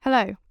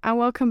Hello, and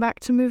welcome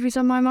back to Movies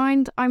on My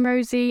Mind. I'm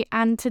Rosie,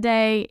 and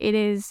today it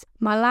is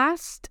my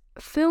last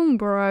Film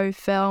Bro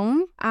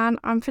film, and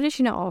I'm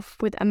finishing it off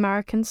with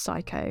American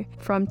Psycho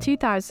from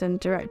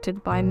 2000,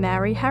 directed by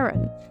Mary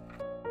Herron.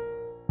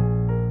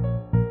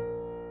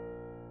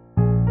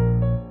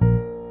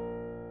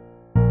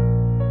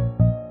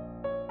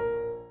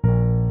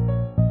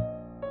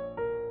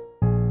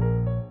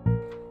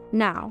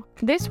 Now,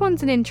 this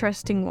one's an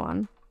interesting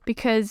one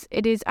because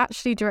it is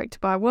actually directed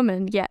by a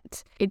woman,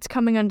 yet it's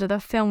coming under the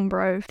Film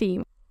Bro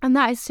theme. And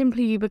that is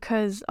simply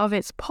because of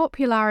its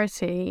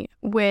popularity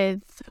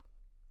with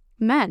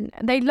men.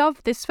 They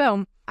love this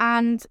film,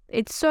 and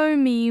it's so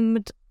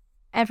memed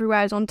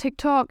everywhere. It's on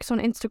TikTok, it's on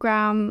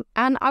Instagram,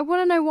 and I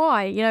want to know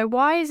why.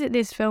 Why is it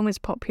this film is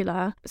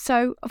popular?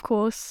 So, of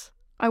course,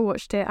 I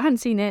watched it. I hadn't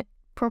seen it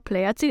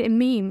properly. I'd seen it in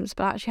memes,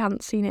 but I actually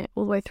hadn't seen it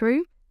all the way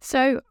through.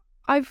 So,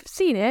 I've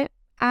seen it,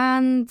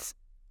 and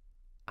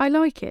I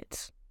like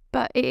it.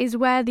 But it is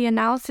where the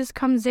analysis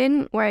comes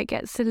in, where it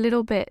gets a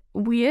little bit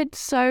weird.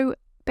 So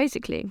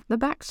basically, the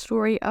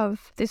backstory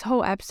of this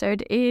whole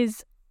episode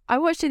is I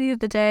watched it the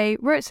other day,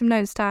 wrote some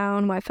notes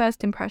down, my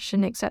first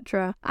impression,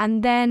 etc.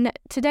 And then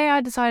today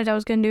I decided I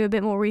was going to do a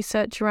bit more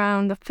research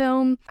around the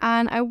film.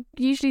 And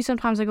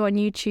sometimes I go on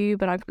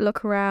YouTube and I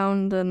look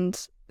around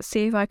and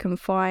see if I can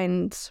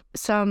find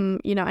some,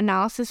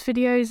 analysis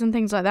videos and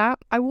things like that.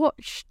 I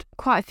watched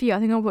quite a few. I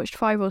think I watched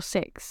 5 or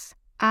 6.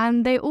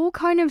 And they all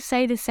kind of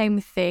say the same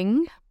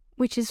thing,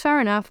 which is fair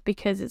enough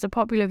because it's a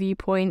popular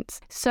viewpoint.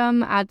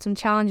 Some add some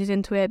challenges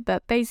into it,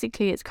 but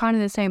basically it's kind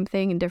of the same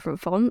thing in different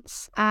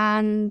fonts.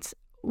 And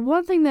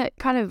one thing that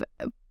kind of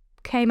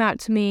came out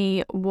to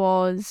me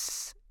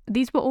was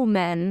these were all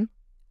men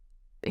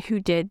who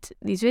did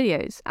these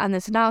videos and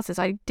this analysis.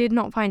 I did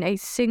not find a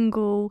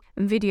single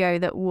video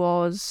that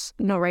was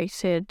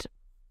narrated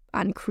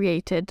and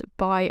created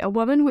by a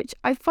woman, which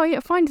I find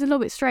is a little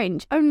bit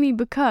strange, only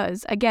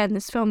because, again,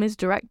 this film is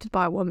directed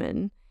by a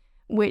woman,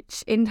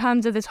 which in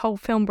terms of this whole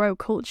film bro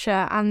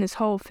culture and this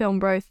whole film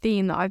bro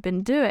theme that I've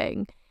been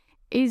doing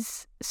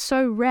is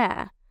so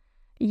rare.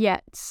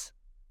 Yet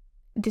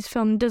this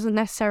film doesn't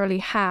necessarily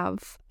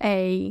have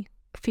a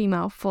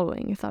female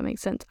following, if that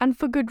makes sense, and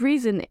for good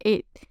reason.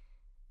 It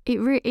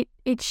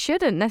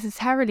shouldn't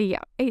necessarily.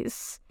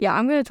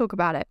 I'm going to talk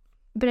about it.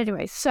 But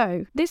anyway,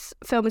 so this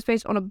film is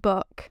based on a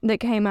book that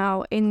came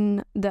out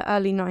in the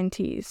early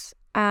 90s.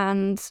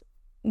 And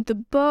the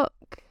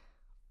book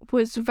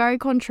was very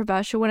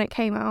controversial when it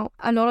came out.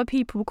 A lot of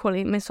people call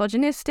it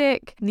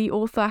misogynistic. The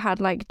author had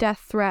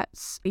death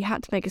threats. He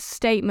had to make a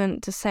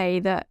statement to say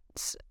that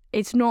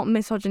it's not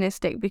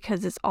misogynistic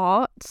because it's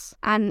art.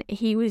 And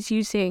he was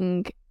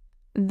using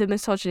the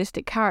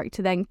misogynistic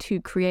character then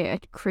to create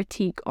a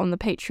critique on the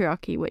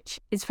patriarchy, which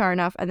is fair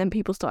enough. And then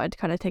people started to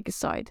kind of take a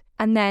side.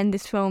 And then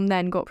this film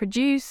then got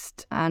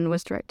produced and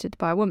was directed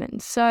by a woman.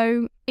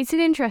 So it's an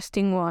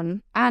interesting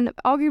one, and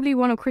arguably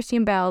one of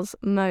Christian Bale's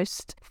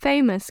most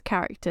famous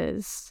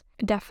characters,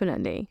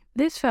 definitely.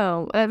 This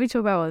film, let me talk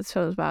about what this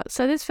film is about.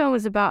 So this film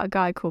is about a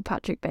guy called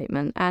Patrick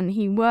Bateman, and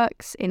he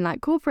works in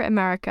corporate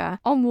America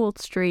on Wall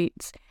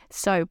Street.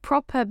 So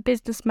proper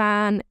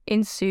businessman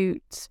in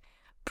suit,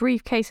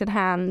 briefcase in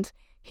hand.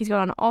 He's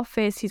got an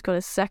office, he's got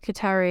a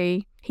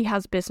secretary, he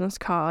has business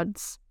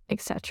cards,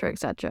 etc.,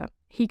 etc.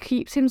 He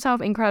keeps himself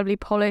incredibly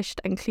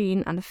polished and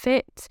clean and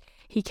fit.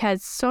 He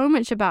cares so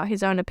much about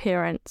his own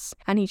appearance,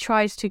 and he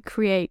tries to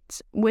create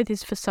with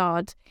his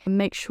facade and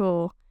make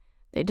sure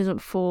it doesn't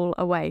fall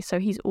away. So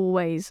he's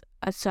always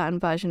a certain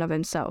version of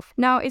himself.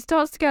 Now it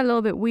starts to get a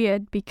little bit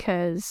weird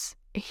because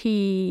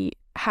he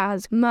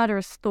has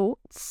murderous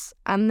thoughts,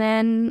 and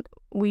then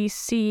we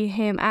see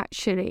him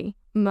actually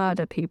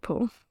murder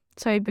people.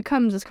 So he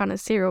becomes this kind of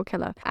serial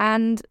killer.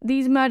 And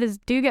these murders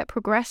do get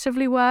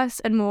progressively worse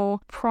and more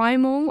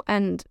primal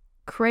and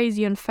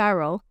crazy and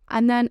feral.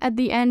 And then at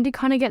the end, it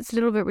kind of gets a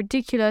little bit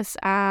ridiculous.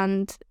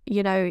 And,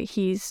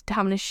 he's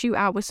having a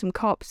shootout with some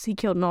cops. He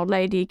killed an old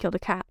lady, he killed a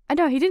cat.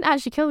 No, he didn't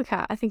actually kill the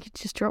cat. I think he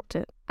just dropped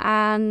it.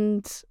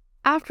 And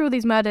after all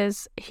these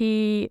murders,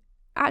 he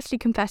actually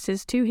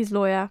confesses to his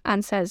lawyer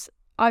and says,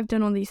 I've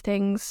done all these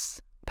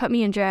things. Put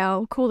me in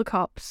jail, call the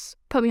cops,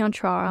 put me on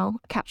trial,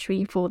 catch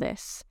me for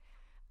this.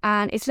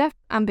 And it's left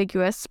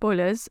ambiguous,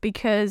 spoilers,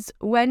 because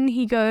when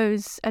he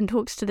goes and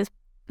talks to this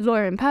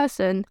lawyer in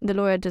person, the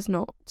lawyer does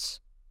not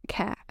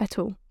care at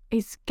all.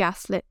 He's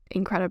gaslit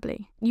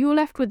incredibly. You're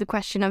left with the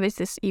question of, is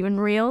this even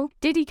real?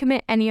 Did he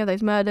commit any of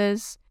those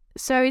murders?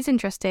 So it's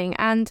interesting.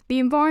 And the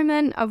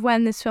environment of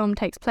when this film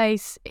takes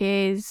place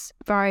is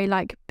very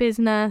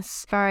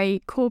business,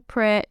 very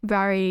corporate,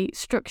 very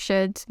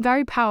structured,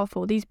 very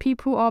powerful. These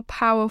people are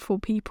powerful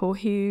people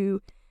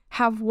who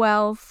have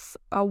wealth,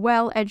 are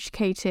well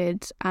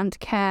educated, and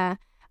care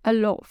a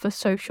lot for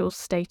social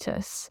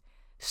status.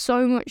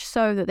 So much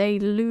so that they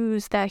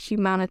lose their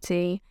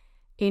humanity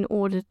in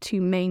order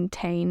to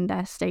maintain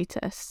their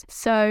status.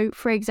 So,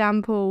 for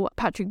example,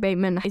 Patrick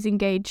Bateman is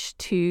engaged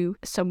to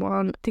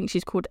someone, I think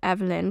she's called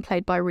Evelyn,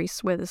 played by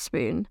Reese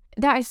Witherspoon.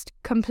 That is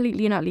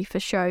completely and utterly for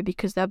show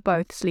because they're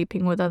both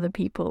sleeping with other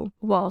people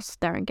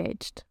whilst they're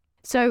engaged.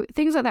 So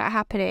things like that are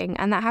happening,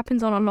 and that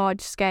happens on a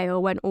large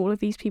scale when all of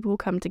these people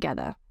come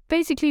together.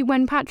 Basically,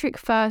 when Patrick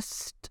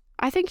first,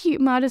 I think he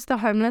murders the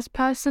homeless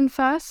person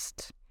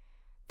first.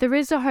 There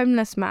is a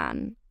homeless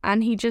man,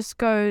 and he just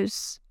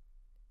goes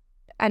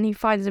and he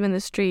finds him in the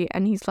street,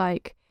 and he's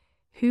like,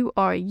 "Who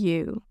are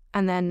you?"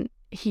 And then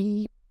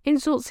he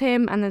insults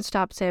him and then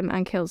stabs him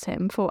and kills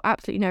him for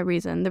absolutely no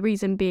reason. The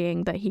reason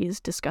being that he is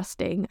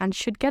disgusting and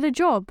should get a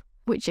job,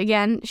 which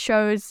again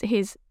shows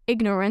his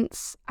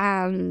ignorance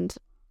and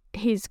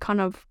his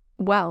kind of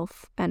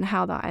wealth and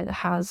how that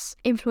has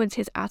influenced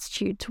his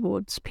attitude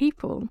towards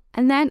people.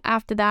 And then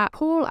after that,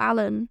 Paul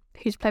Allen,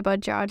 who's played by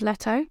Jared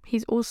Leto, who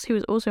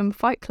was also in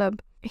Fight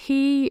Club,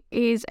 he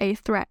is a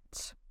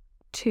threat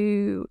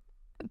to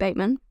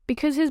Bateman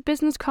because his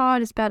business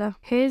card is better.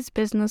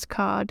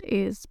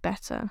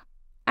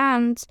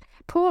 And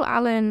Paul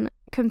Allen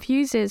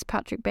confuses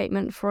Patrick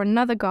Bateman for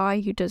another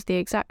guy who does the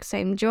exact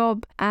same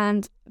job,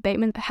 and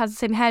Bateman has the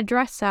same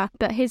hairdresser,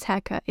 but his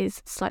haircut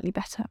is slightly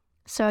better.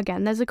 So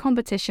again, there's a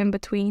competition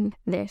between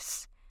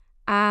this,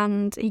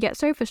 and he gets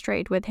so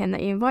frustrated with him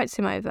that he invites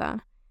him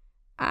over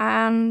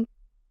and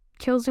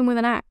kills him with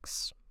an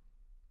axe,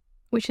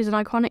 which is an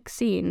iconic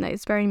scene that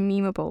is very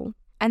memeable.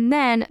 And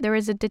then there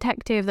is a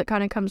detective that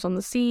kind of comes on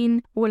the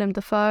scene, Willem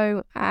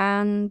Dafoe,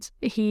 and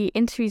he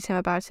interviews him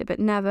about it, but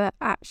never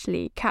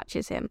actually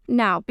catches him.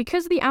 Now,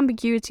 because of the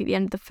ambiguity at the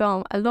end of the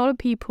film, a lot of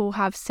people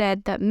have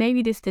said that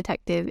maybe this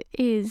detective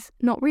is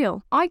not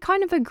real. I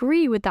kind of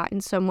agree with that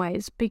in some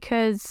ways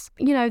because,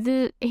 you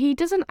know, he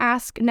doesn't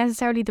ask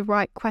necessarily the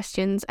right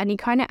questions, and he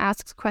kind of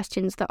asks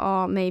questions that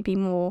are maybe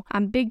more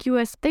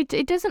ambiguous.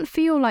 It doesn't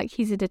feel like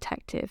he's a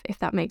detective, if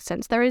that makes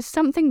sense. There is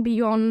something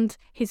beyond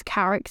his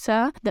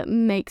character that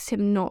makes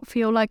him not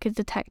feel like a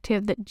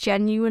detective that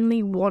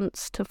genuinely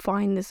wants to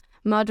find this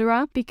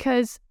murderer,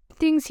 because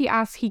things he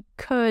asks, he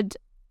could,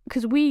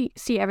 because we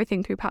see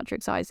everything through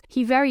Patrick's eyes,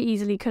 he very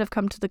easily could have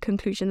come to the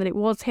conclusion that it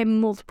was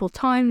him multiple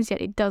times,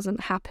 yet it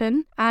doesn't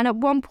happen. And at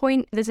one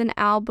point there's an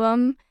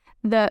album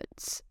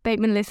that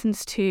Bateman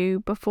listens to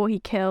before he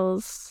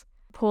kills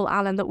Paul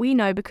Allen that we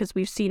know because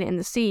we've seen it in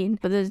the scene,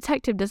 but the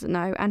detective doesn't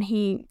know, and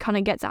he kind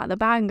of gets out of the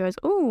bag and goes,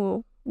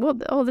 "Oh, what?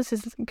 Oh, this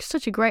is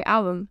such a great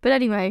album." But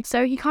anyway,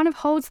 so he kind of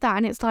holds that,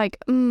 and it's like,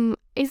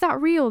 is that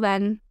real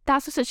then?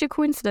 That's such a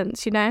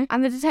coincidence, you know?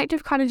 And the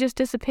detective kind of just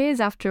disappears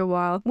after a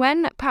while.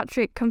 When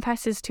Patrick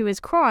confesses to his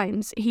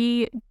crimes,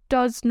 he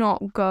does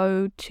not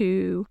go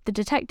to the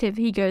detective,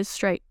 he goes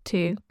straight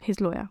to his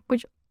lawyer,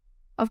 which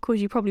of course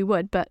you probably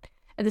would, but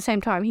at the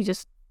same time, he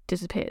just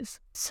disappears.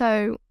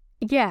 So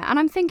yeah, and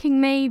I'm thinking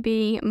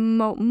maybe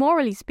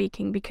morally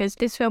speaking, because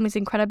this film is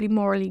incredibly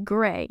morally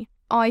grey,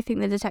 I think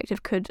the detective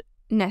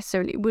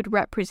would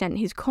represent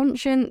his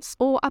conscience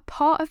or a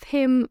part of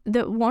him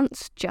that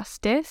wants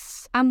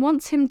justice and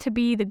wants him to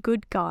be the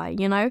good guy,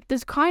 you know?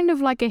 There's kind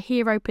of like a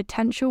hero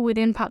potential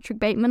within Patrick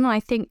Bateman, and I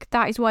think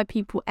that is why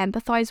people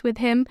empathize with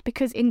him,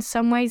 because in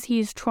some ways he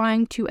is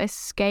trying to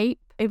escape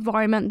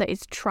environment that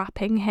is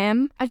trapping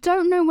him. I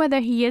don't know whether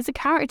he is a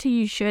character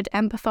you should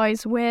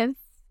empathize with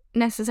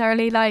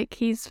necessarily. Like,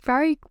 he's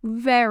very,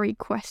 very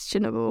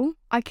questionable.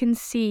 I can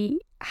see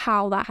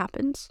how that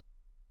happens.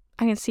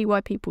 I can see why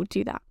people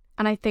do that.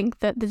 And I think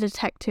that the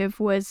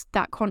detective was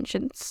that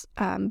conscience,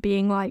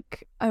 being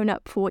like, own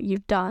up for what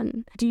you've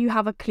done. Do you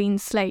have a clean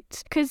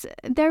slate? Because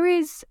there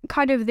is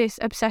kind of this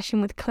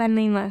obsession with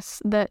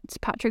cleanliness that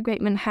Patrick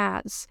Bateman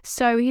has.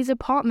 So his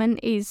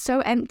apartment is so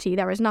empty,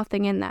 there is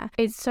nothing in there.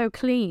 It's so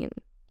clean,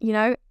 you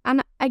know?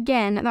 And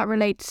again, that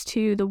relates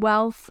to the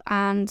wealth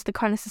and the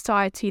kind of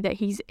society that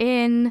he's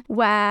in,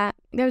 where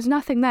there's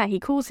nothing there. He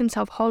calls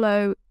himself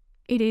hollow.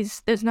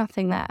 There's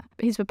nothing there.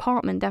 His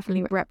apartment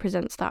definitely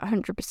represents that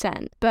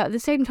 100%. But at the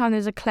same time,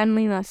 there's a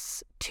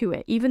cleanliness to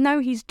it. Even though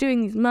he's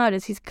doing these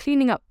murders, he's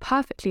cleaning up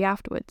perfectly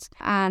afterwards.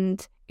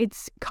 And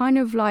it's kind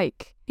of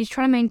like he's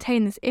trying to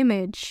maintain this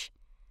image,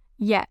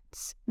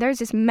 yet there's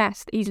this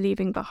mess that he's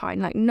leaving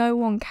behind. Like, no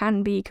one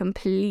can be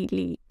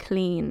completely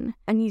clean.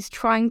 And he's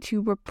trying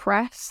to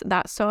repress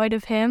that side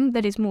of him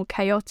that is more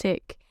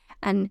chaotic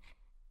and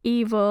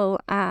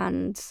evil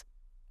and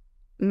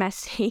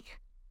messy.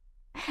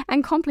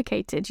 And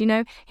complicated, you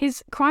know?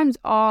 His crimes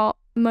are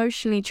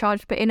emotionally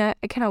charged, but in a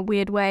kind of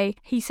weird way.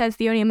 He says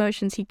the only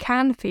emotions he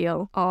can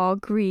feel are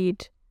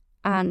greed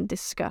and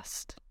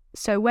disgust.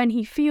 So when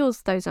he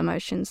feels those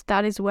emotions,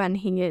 that is when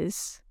he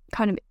is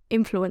kind of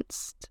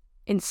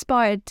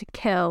inspired to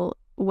kill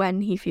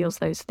when he feels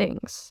those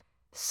things.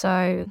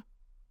 So,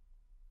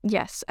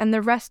 yes, and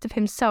the rest of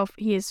himself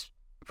he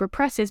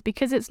represses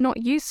because it's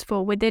not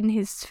useful within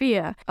his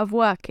sphere of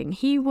working.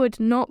 He would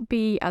not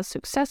be as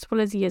successful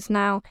as he is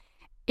now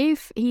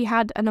if he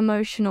had an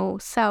emotional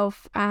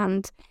self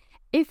and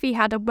if he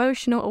had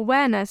emotional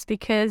awareness,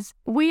 because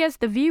we as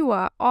the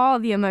viewer are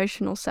the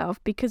emotional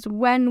self, because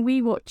when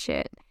we watch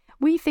it,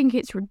 we think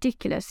it's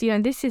ridiculous. You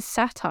know, this is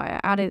satire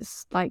at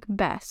its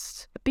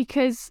best,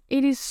 because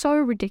it is so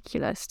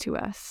ridiculous to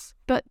us.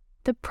 But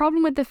the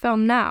problem with the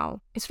film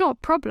now, it's not a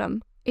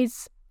problem.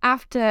 It's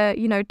after,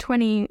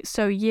 20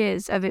 so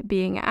years of it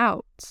being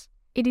out,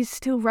 it is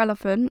still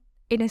relevant.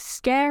 in a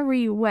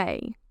scary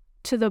way,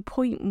 to the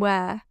point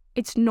where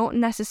it's not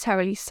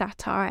necessarily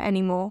satire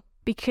anymore,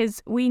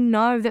 because we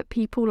know that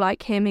people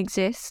like him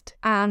exist,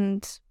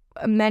 and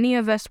many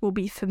of us will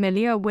be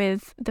familiar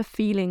with the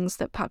feelings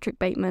that Patrick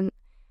Bateman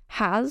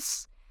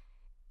has.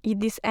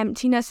 This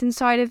emptiness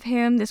inside of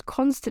him, this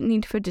constant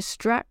need for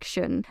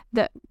distraction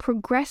that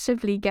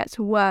progressively gets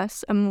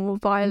worse and more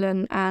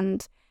violent,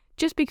 and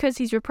just because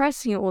he's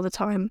repressing it all the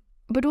time,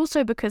 but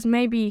also because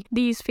maybe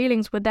these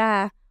feelings were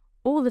there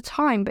all the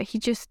time, but he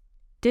just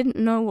didn't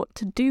know what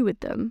to do with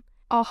them.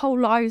 Our whole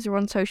lives are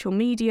on social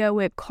media.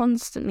 We're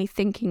constantly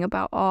thinking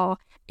about our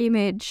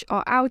image,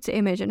 our outer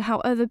image, and how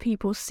other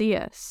people see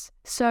us.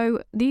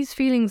 So these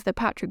feelings that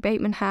Patrick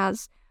Bateman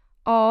has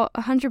are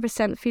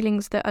 100%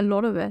 feelings that a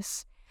lot of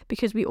us,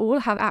 because we all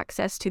have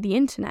access to the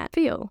internet,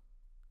 feel.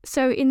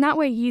 So in that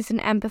way, he's an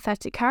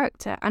empathetic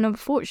character. And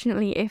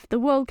unfortunately, if the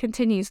world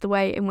continues the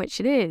way in which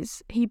it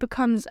is, he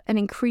becomes an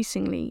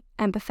increasingly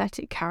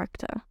empathetic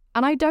character.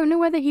 And I don't know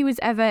whether he was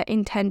ever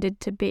intended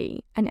to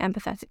be an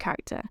empathetic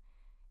character.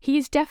 He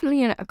is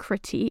definitely a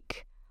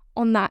critique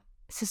on that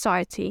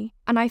society.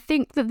 And I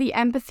think that the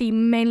empathy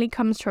mainly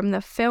comes from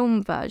the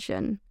film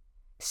version,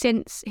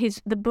 since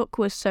the book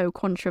was so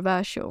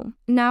controversial.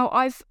 Now,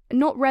 I've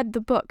not read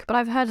the book, but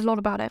I've heard a lot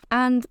about it.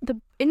 And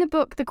in the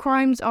book, the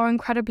crimes are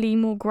incredibly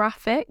more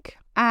graphic,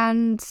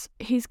 and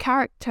his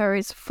character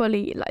is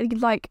fully,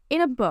 like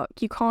in a book,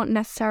 you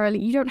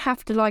don't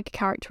have to like a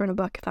character in a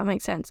book, if that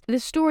makes sense. The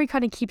story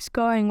kind of keeps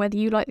going whether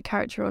you like the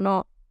character or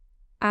not.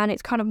 And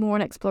it's kind of more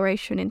an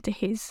exploration into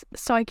his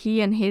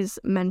psyche and his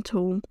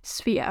mental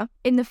sphere.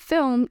 In the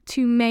film,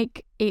 to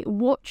make it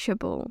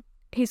watchable,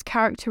 his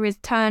character is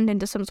turned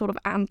into some sort of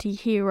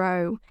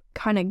anti-hero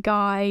kind of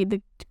guy.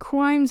 The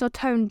crimes are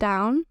toned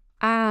down,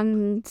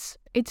 and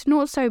it's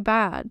not so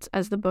bad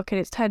as the book, and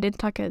it's turned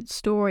into like a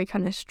story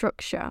kind of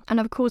structure. And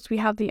of course, we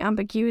have the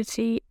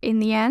ambiguity in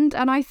the end,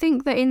 and I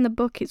think that in the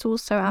book, it's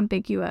also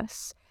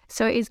ambiguous.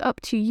 So it is up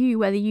to you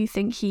whether you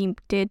think he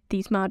did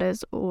these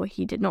murders or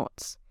he did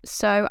not.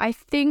 So I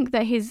think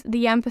that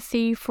the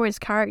empathy for his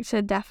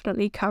character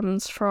definitely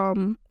comes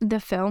from the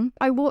film.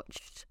 I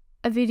watched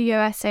a video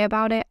essay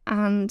about it,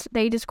 and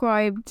they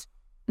described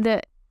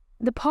that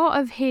the part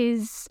of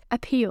his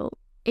appeal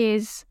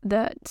is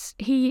that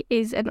he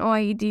is an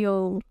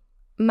ideal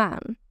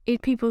man in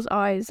people's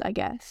eyes, I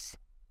guess.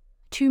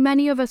 To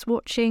many of us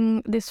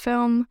watching this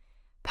film,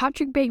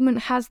 Patrick Bateman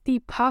has the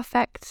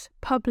perfect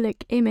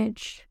public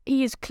image.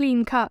 He is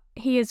clean cut,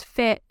 he is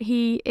fit,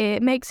 he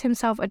makes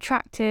himself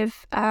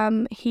attractive,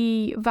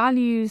 he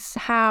values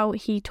how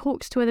he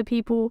talks to other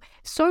people,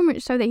 so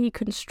much so that he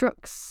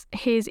constructs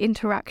his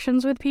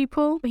interactions with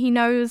people. He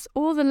knows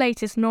all the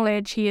latest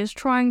knowledge, he is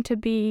trying to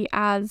be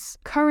as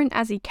current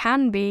as he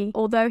can be,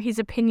 although his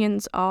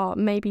opinions are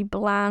maybe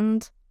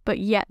bland, but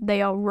yet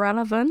they are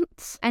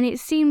relevant. And it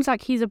seems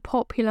like he's a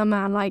popular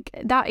man. Like,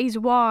 that is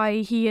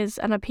why he is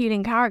an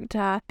appealing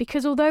character,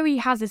 because although he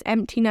has this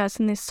emptiness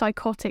and this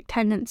psychotic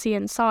tendency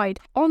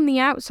inside, on the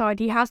outside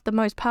he has the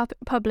most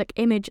public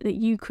image that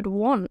you could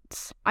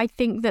want. I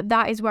think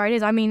that is where it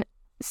is. I mean,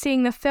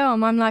 seeing the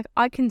film, I'm like,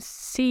 I can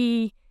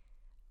see,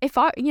 if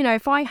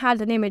I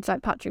had an image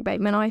like Patrick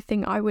Bateman, I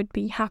think I would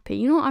be happy.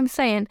 You know what I'm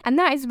saying? And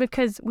that is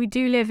because we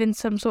do live in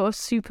some sort of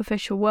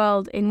superficial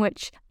world in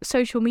which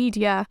social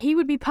media, he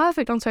would be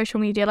perfect on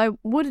social media, like,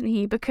 wouldn't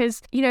he?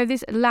 Because,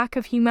 this lack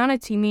of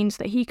humanity means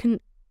that he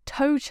can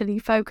totally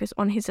focus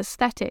on his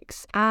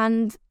aesthetics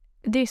and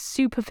this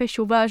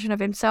superficial version of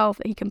himself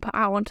that he can put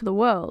out onto the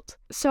world.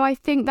 So I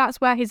think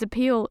that's where his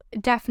appeal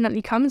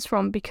definitely comes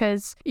from,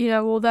 because,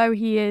 although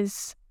he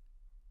is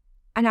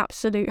an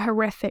absolute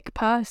horrific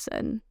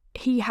person,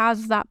 he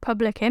has that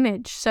public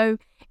image. So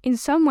in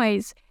some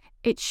ways,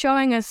 it's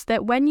showing us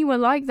that when you are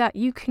like that,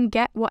 you can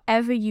get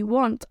whatever you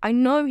want. I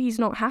know he's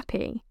not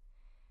happy,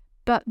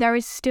 but there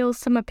is still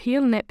some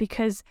appeal in it,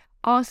 because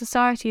our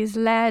society is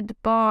led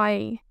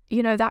by,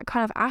 that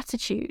kind of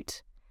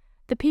attitude.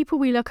 The people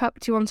we look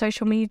up to on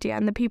social media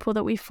and the people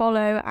that we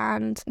follow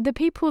and the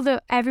people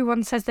that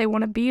everyone says they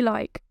want to be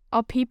like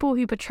are people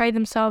who portray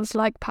themselves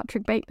like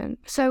Patrick Bateman.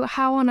 So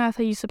how on earth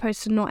are you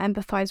supposed to not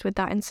empathise with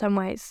that in some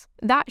ways?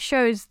 That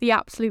shows the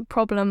absolute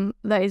problem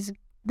that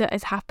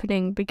is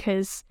happening,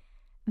 because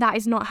that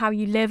is not how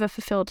you live a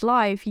fulfilled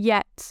life,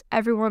 yet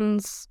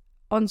everyone's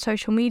on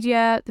social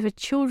media, the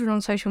children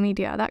on social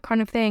media, that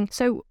kind of thing.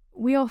 So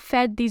we are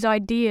fed these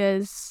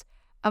ideas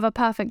of a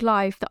perfect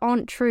life that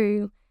aren't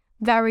true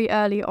very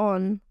early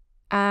on.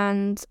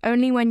 And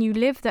only when you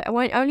live that,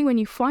 only when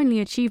you finally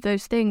achieve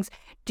those things,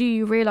 do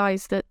you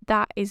realise that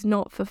that is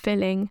not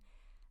fulfilling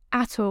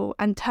at all,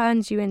 and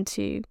turns you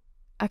into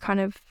a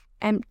kind of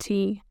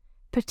empty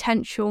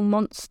potential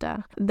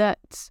monster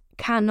that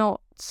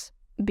cannot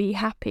be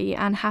happy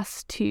and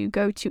has to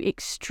go to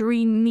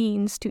extreme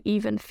means to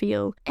even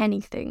feel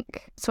anything.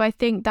 So I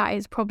think that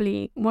is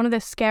probably one of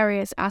the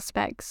scariest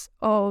aspects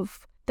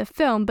of the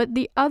film. But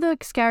the other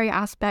scary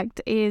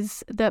aspect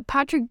is that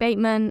Patrick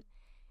Bateman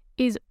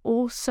is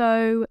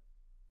also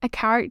a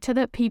character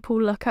that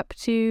people look up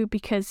to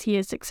because he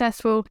is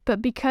successful,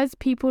 but because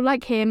people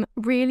like him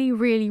really,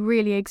 really,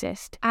 really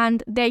exist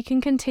and they can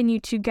continue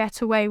to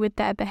get away with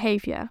their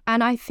behaviour.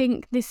 And I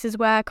think this is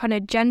where kind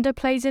of gender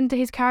plays into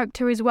his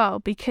character as well,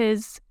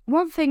 because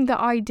one thing that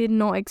I did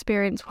not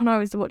experience when I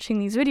was watching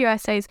these video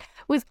essays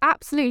was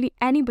absolutely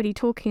anybody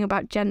talking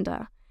about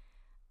gender.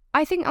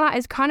 I think that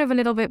is kind of a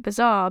little bit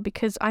bizarre,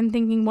 because I'm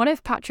thinking, what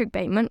if Patrick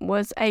Bateman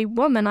was a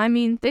woman? I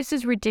mean, this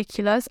is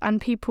ridiculous and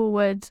people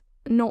would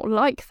not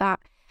like that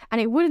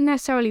and it wouldn't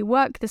necessarily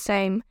work the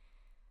same.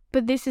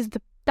 But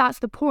that's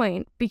the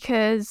point,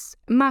 because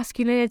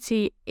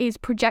masculinity is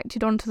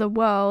projected onto the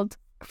world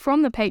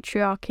from the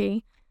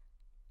patriarchy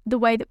the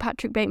way that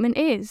Patrick Bateman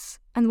is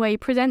and the way he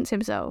presents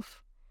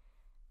himself.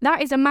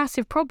 That is a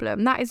massive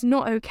problem. That is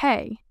not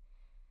okay.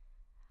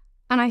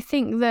 And I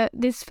think that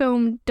this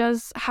film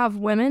does have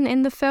women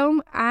in the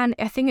film, and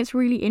I think it's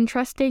really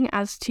interesting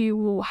as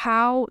to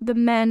how the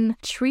men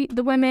treat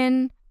the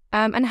women,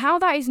 and how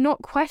that is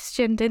not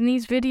questioned in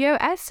these video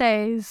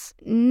essays.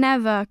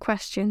 Never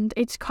questioned.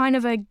 It's kind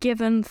of a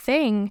given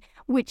thing,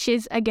 which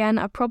is, again,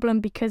 a problem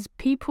because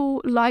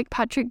people like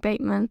Patrick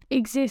Bateman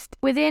exist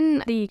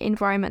within the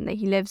environment that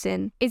he lives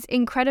in. It's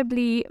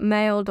incredibly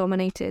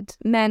male-dominated.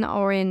 Men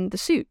are in the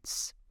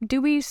suits.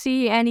 Do we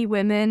see any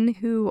women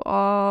who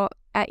are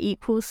at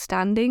equal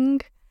standing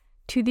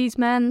to these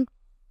men?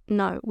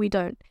 No, we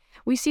don't.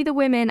 We see the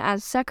women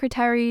as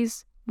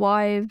secretaries,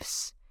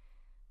 wives,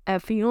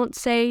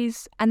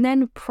 fiancés, and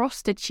then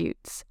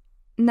prostitutes.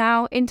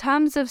 Now, in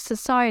terms of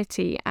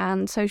society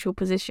and social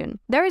position,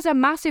 there is a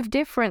massive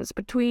difference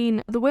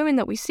between the women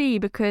that we see,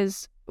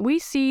 because we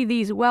see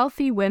these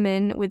wealthy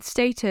women with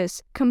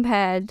status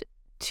compared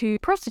to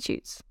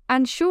prostitutes.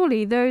 And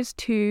surely those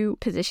two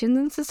positions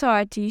in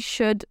society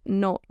should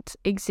not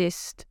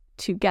exist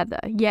together,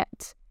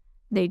 yet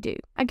they do.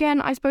 Again,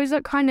 I suppose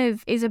that kind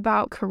of is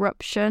about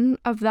corruption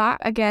of that.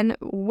 Again,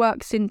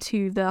 works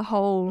into the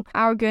whole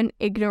arrogant,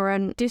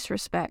 ignorant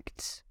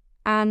disrespect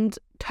and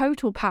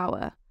total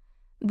power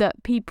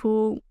that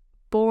people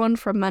born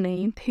from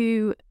money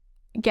who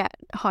get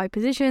high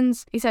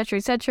positions,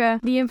 etc.,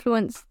 the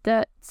influence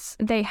that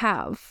they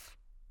have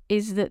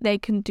is that they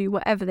can do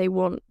whatever they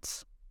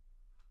want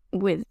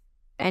with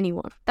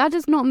anyone. That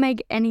does not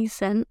make any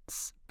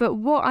sense, but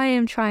what I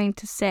am trying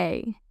to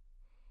say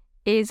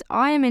is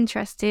I am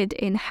interested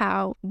in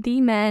how the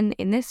men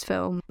in this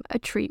film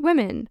treat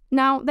women.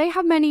 Now, they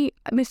have many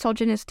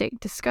misogynistic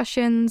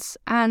discussions,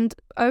 and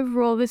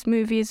overall this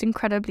movie is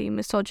incredibly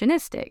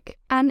misogynistic.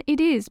 And it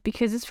is,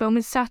 because this film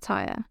is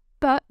satire.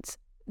 But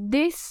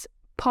this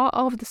part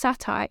of the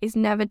satire is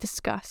never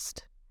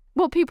discussed.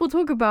 What people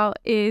talk about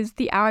is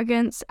the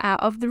arrogance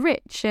of the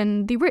rich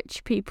and the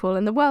rich people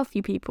and the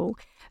wealthy people,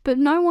 but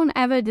no one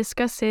ever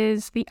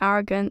discusses the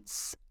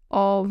arrogance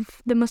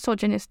of the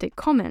misogynistic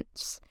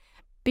comments,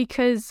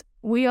 because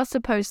we are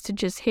supposed to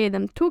just hear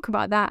them talk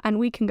about that and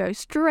we can go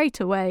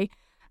straight away,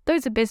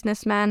 those are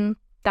businessmen,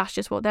 that's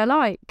just what they're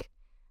like.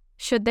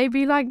 Should they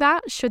be like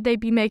that? Should they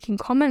be making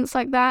comments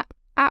like that?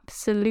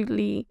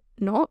 Absolutely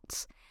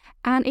not.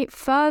 And it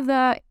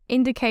further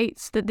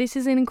indicates that this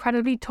is an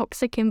incredibly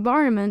toxic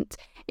environment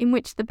in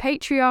which the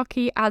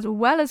patriarchy as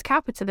well as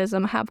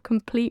capitalism have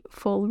complete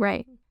full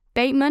reign.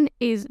 Bateman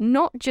is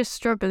not just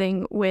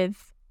struggling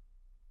with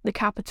the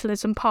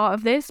capitalism part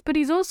of this, but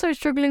he's also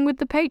struggling with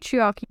the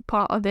patriarchy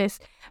part of this,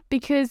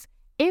 because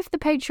if the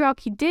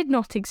patriarchy did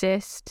not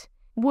exist,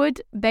 would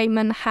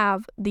Bateman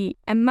have the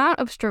amount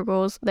of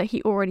struggles that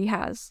he already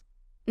has?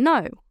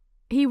 No,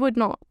 he would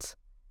not.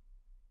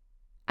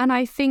 And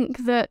I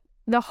think that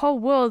the whole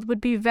world would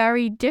be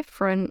very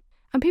different,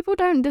 and people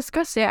don't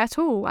discuss it at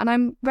all, and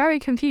I'm very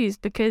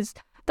confused, because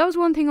that was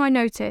one thing I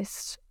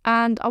noticed,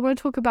 and I want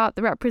to talk about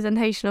the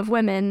representation of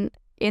women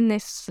in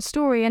this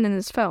story and in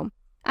this film.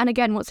 And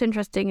again, what's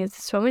interesting is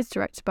this film is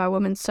directed by a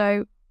woman,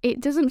 so it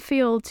doesn't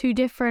feel too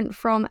different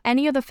from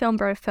any other film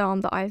bro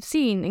film that I've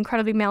seen.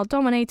 Incredibly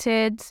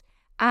male-dominated,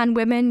 and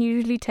women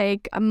usually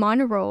take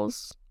minor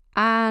roles,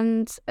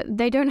 and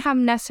they don't have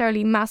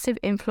necessarily massive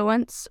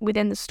influence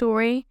within the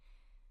story.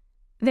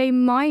 They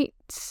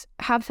might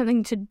have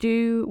something to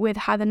do with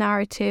how the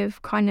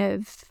narrative kind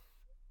of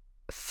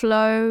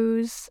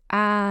flows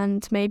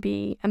and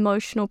maybe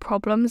emotional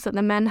problems that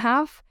the men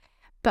have.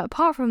 But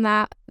apart from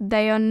that,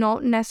 they are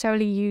not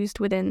necessarily used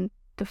within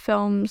the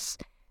films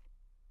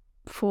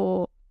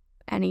for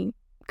any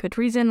good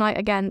reason. Like,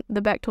 again,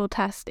 the Bechdel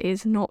test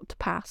is not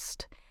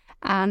passed,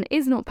 and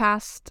is not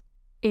passed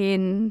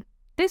in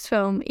this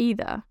film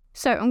either.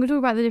 So I'm going to talk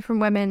about the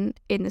different women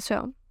in this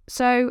film.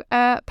 So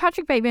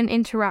Patrick Bateman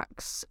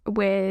interacts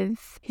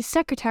with his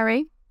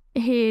secretary,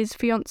 his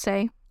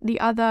fiancée, the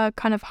other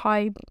kind of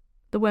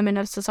the women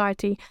of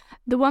society,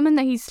 the woman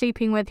that he's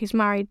sleeping with who's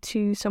married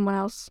to someone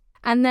else,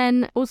 and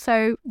then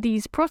also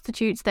these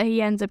prostitutes that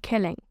he ends up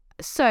killing.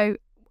 So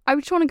I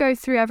just want to go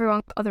through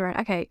everyone other end.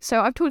 Okay,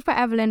 so I've talked about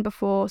Evelyn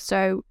before,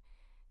 so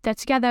they're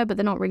together, but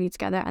they're not really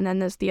together, and then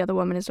there's the other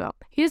woman as well.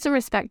 He doesn't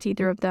respect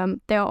either of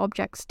them. They are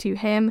objects to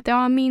him. They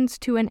are a means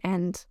to an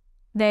end.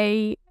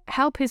 They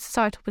help his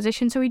societal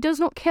position, so he does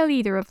not kill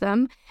either of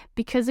them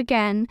because,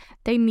 again,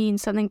 they mean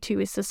something to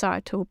his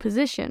societal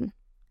position.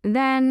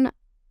 Then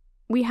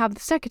we have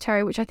the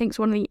secretary, which I think is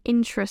one of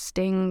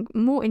the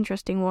more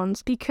interesting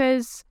ones,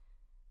 because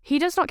he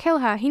does not kill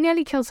her. He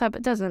nearly kills her,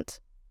 but doesn't.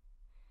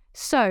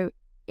 So,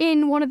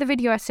 in one of the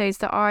video essays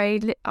that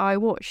I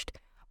watched,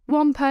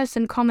 one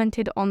person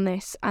commented on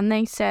this, and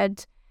they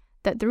said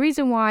that the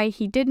reason why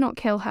he did not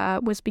kill her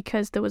was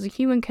because there was a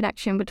human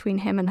connection between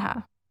him and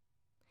her.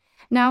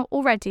 Now,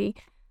 already,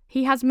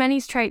 he has many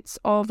traits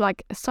of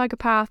like a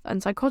psychopath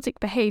and psychotic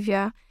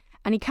behaviour,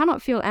 and he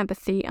cannot feel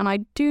empathy, and I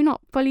do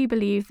not fully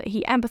believe that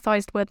he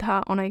empathized with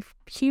her on a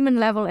human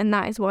level, and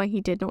that is why he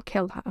did not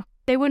kill her.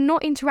 They were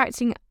not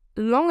interacting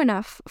long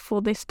enough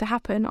for this to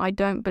happen, I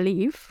don't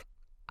believe.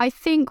 I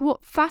think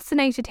what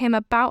fascinated him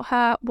about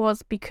her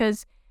was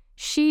because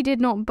she did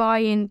not buy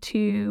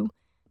into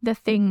the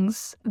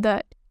things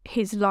that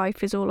his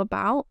life is all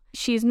about.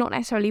 She is not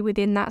necessarily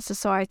within that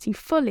society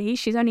fully,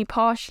 she's only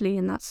partially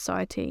in that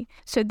society.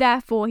 So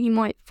therefore he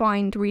might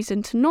find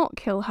reason to not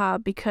kill her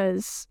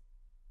because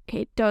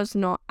it does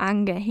not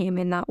anger him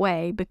in that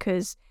way,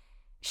 because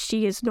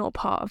she is not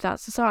part of that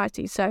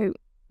society. So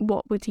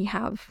what would he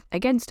have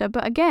against her?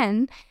 But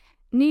again,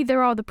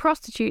 neither are the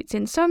prostitutes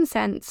in some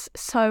sense,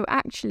 so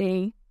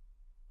actually,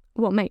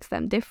 what makes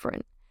them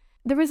different?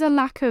 There is a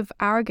lack of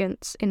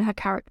arrogance in her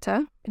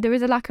character. There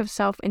is a lack of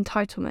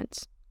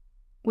self-entitlement,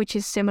 which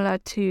is similar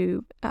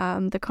to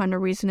the kind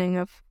of reasoning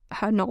of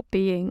her not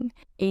being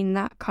in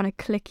that kind of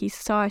cliquey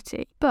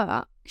society.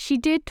 But she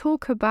did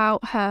talk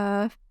about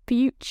her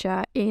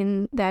future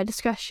in their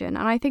discussion,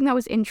 and I think that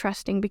was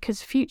interesting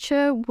because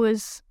future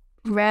was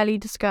rarely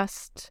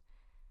discussed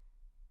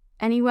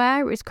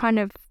anywhere. It's kind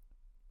of,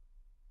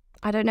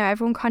 I don't know,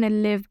 everyone kind of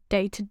lived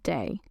day to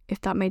day, if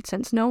that made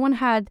sense. No one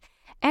had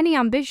any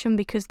ambition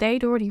because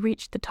they'd already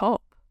reached the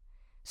top.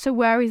 So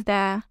where is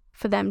there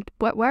for them?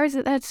 Where is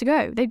it there to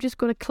go? They've just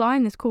got to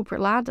climb this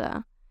corporate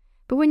ladder.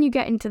 But when you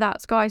get into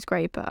that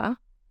skyscraper,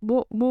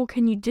 what more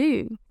can you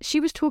do?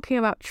 She was talking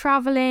about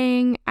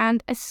traveling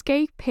and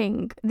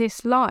escaping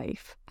this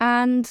life.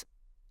 And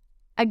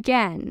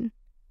again,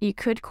 you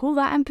could call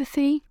that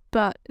empathy,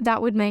 but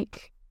that would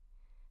make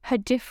her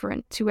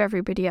different to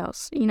everybody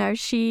else. You know,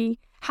 she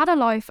had a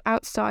life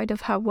outside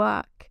of her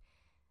work,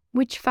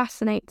 which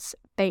fascinates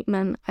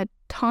Bateman a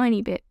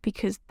tiny bit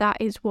because that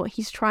is what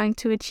he's trying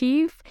to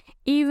achieve.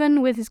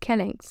 Even with his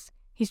killings,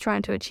 he's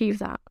trying to achieve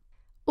that.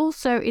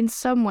 Also, in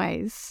some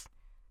ways,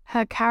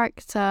 her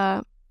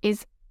character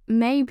is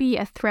maybe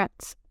a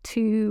threat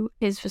to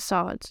his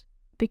facade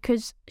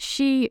because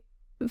she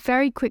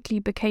very quickly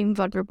became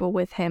vulnerable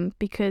with him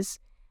because,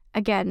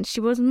 again,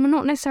 she was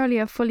not necessarily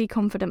a fully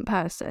confident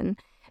person.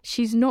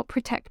 She's not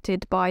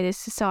protected by this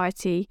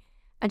society,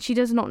 and she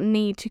does not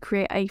need to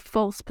create a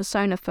false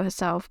persona for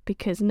herself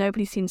because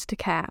nobody seems to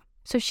care.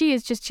 So she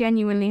is just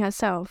genuinely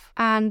herself,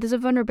 and there's a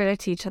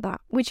vulnerability to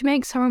that, which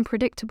makes her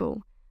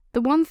unpredictable.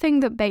 The one thing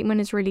that Bateman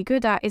is really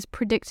good at is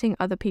predicting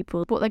other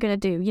people, what they're going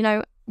to do, you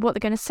know, what they're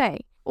going to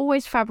say.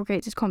 Always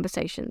fabricates his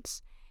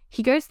conversations.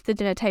 He goes to the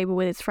dinner table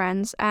with his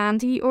friends,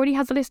 and he already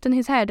has a list in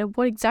his head of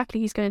what exactly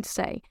he's going to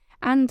say.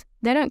 And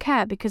they don't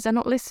care because they're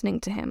not listening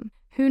to him.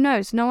 Who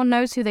knows? No one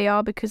knows who they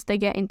are because they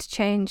get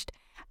interchanged,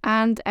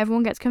 and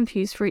everyone gets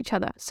confused for each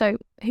other. So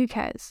who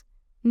cares?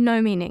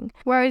 No meaning.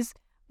 Whereas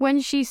when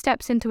she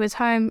steps into his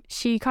home,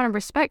 she kind of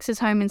respects his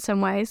home in some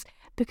ways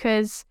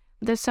because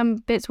there's some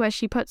bits where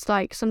she puts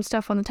like some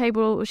stuff on the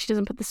table or she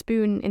doesn't put the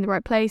spoon in the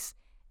right place,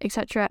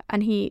 etc.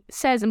 And he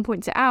says and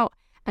points it out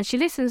and she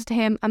listens to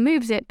him and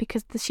moves it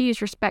because she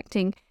is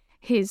respecting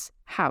his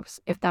house,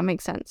 if that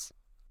makes sense.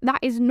 That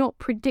is not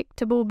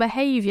predictable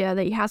behaviour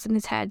that he has in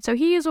his head. So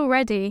he has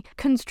already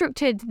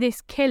constructed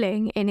this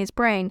killing in his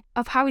brain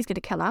of how he's going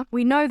to kill her.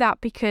 We know that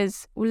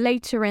because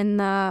later in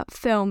the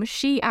film,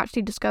 she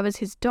actually discovers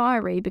his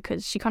diary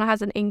because she kind of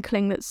has an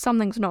inkling that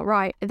something's not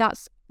right.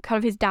 That's kind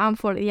of his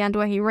downfall at the end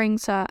where he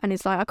rings her and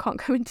is like, I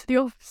can't go into the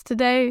office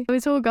today.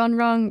 It's all gone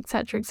wrong,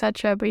 etc.,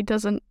 etc. But he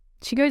doesn't.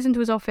 She goes into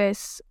his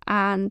office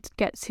and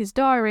gets his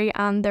diary,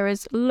 and there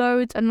is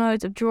loads and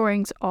loads of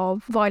drawings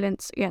of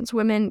violence against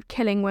women,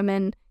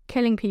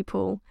 killing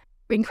people,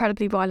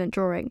 incredibly violent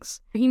drawings.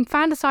 He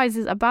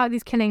fantasizes about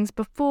these killings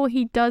before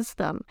he does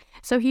them.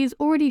 So he's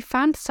already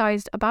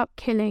fantasized about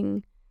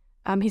killing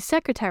his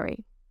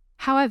secretary.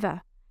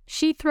 However,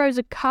 she throws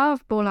a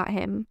curveball at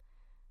him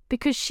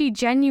because she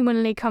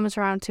genuinely comes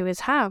around to his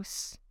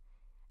house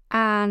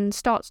and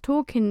starts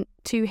talking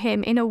to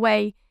him in a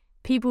way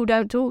people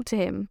don't talk to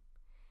him.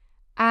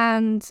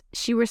 And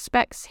she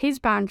respects his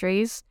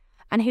boundaries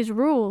and his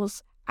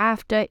rules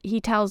after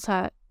he tells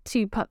her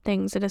to put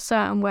things in a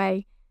certain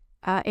way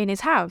in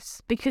his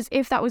house. Because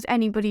if that was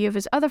anybody of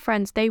his other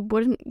friends, they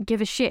wouldn't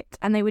give a shit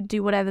and they would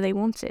do whatever they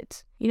wanted.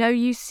 You know,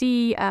 you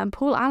see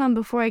Paul Allen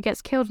before he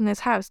gets killed in his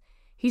house.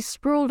 He's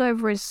sprawled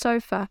over his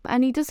sofa,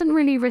 and he doesn't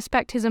really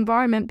respect his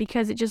environment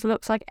because it just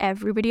looks like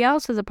everybody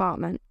else's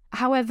apartment.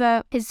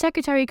 However, his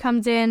secretary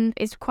comes in,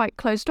 is quite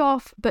closed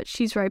off, but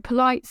she's very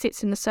polite,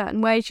 sits in a certain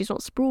way, she's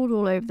not sprawled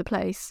all over the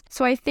place.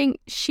 So I think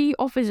she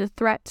offers a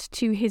threat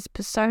to his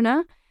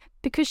persona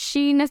because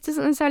she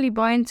doesn't necessarily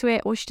buy into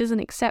it, or she doesn't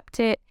accept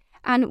it.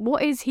 And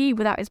what is he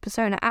without his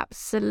persona?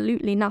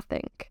 Absolutely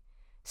nothing.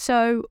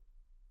 So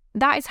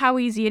that is how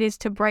easy it is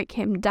to break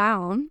him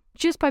down.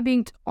 Just by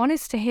being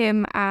honest to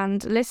him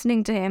and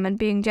listening to him and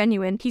being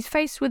genuine, he's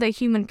faced with a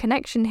human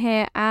connection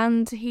here,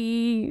 and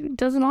he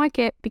doesn't like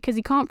it because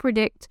he can't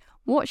predict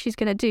what she's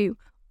going to do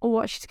or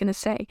what she's going to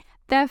say.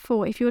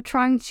 Therefore, if you're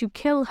trying to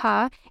kill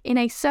her in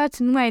a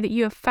certain way that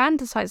you have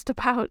fantasized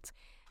about,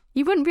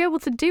 you wouldn't be able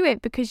to do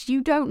it because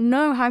you don't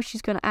know how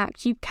she's going to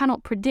act. You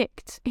cannot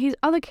predict. His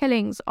other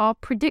killings are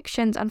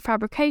predictions and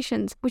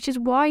fabrications, which is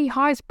why he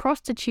hires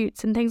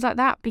prostitutes and things like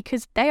that,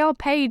 because they are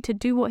paid to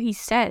do what he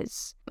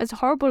says. As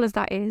horrible as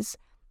that is,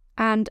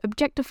 and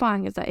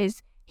objectifying as that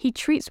is, he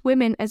treats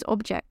women as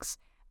objects.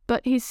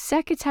 But his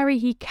secretary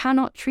he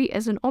cannot treat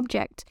as an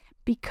object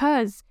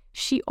because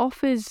she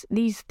offers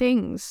these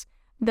things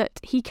that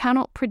he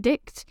cannot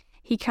predict.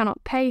 He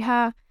cannot pay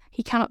her.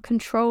 He cannot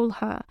control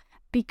her,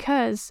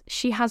 because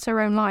she has her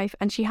own life,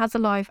 and she has a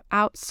life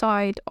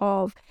outside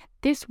of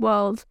this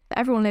world that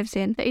everyone lives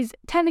in that is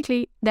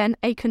technically then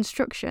a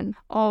construction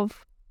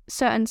of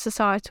certain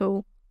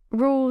societal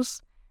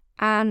rules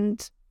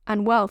and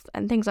wealth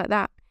and things like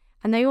that.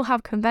 And they all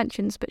have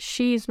conventions, but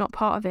she is not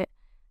part of it.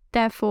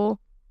 Therefore,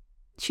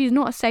 she's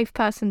not a safe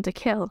person to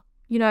kill.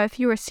 You know, if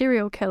you're a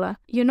serial killer,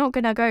 you're not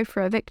going to go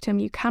for a victim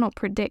you cannot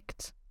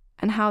predict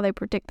and how they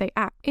predict they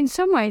act. In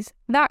some ways,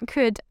 that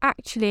could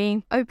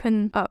actually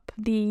open up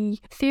the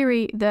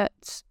theory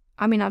that,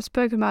 I've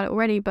spoken about it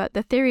already, but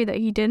the theory that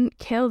he didn't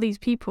kill these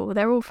people,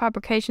 they're all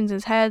fabrications in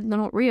his head, they're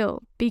not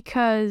real,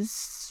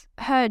 because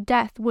her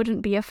death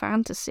wouldn't be a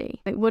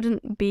fantasy. It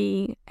wouldn't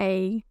be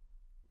a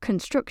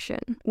construction,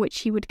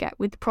 which he would get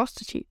with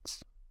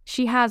prostitutes.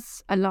 She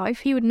has a life.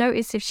 He would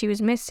notice if she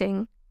was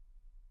missing.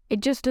 It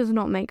just does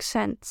not make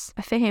sense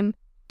for him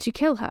to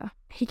kill her.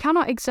 He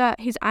cannot exert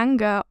his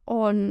anger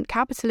on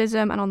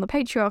capitalism and on the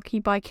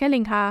patriarchy by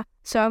killing her,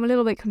 so I'm a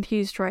little bit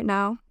confused right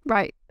now.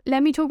 Right,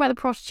 let me talk about the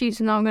prostitutes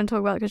and now I'm going to talk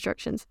about the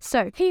constructions.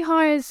 So, he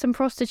hires some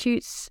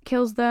prostitutes,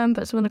 kills them,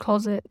 puts them in the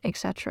closet,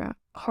 etc.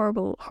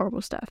 Horrible,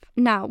 horrible stuff.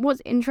 Now,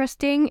 what's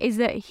interesting is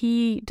that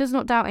he does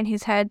not doubt in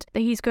his head that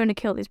he's going to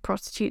kill these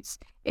prostitutes.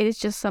 It is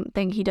just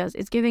something he does.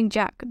 It's giving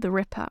Jack the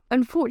Ripper.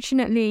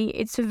 Unfortunately,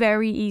 it's a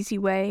very easy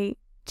way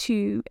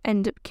to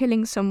end up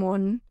killing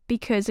someone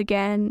because,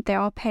 again, they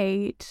are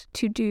paid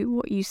to do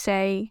what you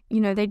say. You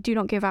know, they do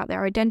not give out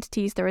their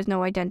identities. There is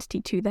no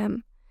identity to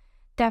them.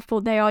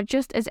 Therefore, they are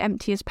just as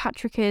empty as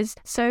Patrick is.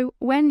 So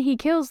when he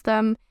kills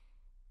them,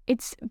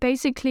 it's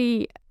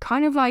basically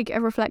kind of like a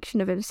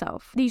reflection of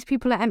himself. These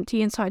people are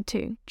empty inside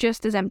too,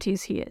 just as empty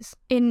as he is.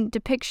 In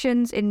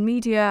depictions, in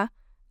media,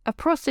 a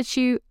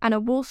prostitute and a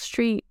Wall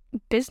Street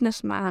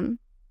businessman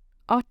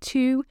are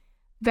two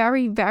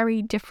very,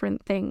 very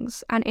different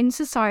things. And in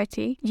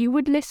society, you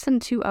would listen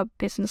to a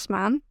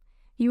businessman.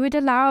 You would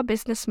allow a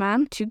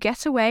businessman to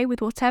get away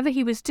with whatever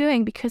he was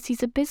doing because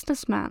he's a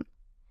businessman.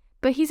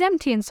 But he's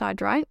empty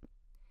inside, right?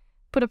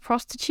 But a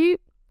prostitute?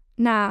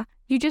 Nah,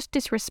 you just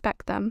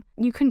disrespect them.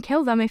 You can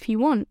kill them if you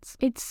want.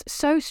 It's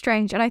so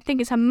strange, and I think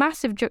it's a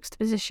massive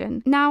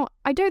juxtaposition. Now,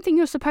 I don't think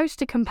you're supposed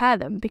to compare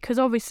them because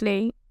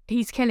obviously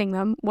he's killing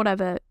them,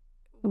 whatever.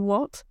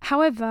 What?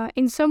 However,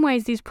 in some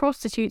ways, these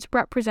prostitutes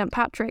represent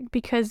Patrick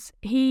because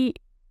he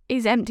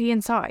is empty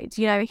inside.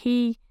 You know,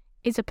 he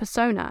is a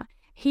persona.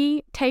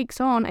 He takes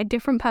on a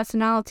different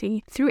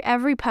personality through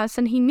every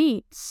person he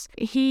meets.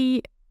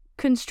 He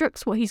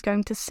constructs what he's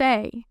going to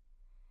say.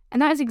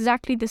 And that is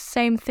exactly the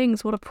same thing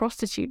as what a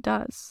prostitute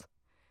does.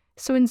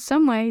 So in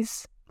some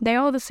ways, they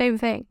are the same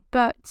thing.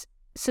 But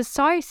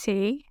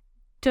society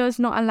does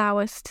not allow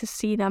us to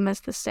see them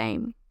as the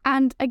same.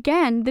 And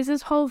again, there's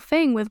this whole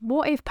thing with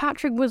what if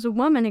Patrick was a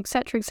woman,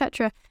 etc.,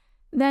 etc.,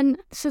 then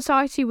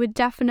society would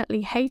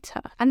definitely hate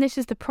her. And this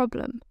is the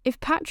problem. If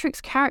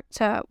Patrick's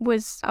character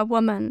was a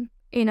woman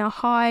in a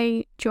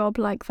high job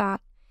like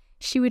that,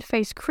 she would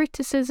face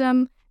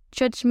criticism,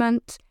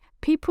 judgment.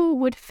 People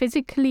would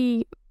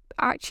physically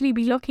actually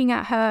be looking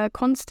at her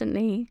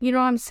constantly. You know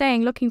what I'm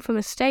saying? Looking for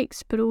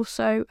mistakes, but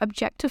also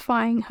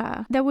objectifying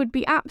her. There would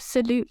be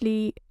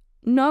absolutely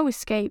no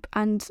escape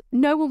and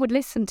no one would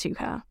listen to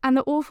her. And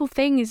the awful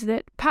thing is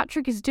that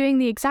Patrick is doing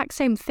the exact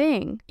same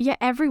thing, yet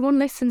everyone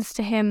listens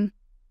to him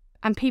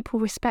and people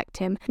respect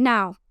him.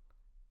 Now,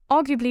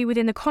 arguably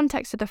within the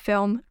context of the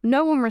film,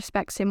 no one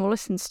respects him or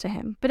listens to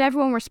him, but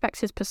everyone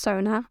respects his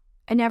persona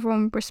and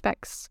everyone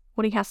respects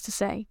what he has to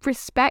say.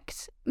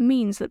 Respect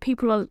means that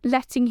people are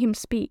letting him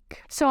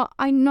speak. So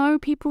I know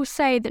people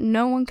say that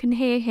no one can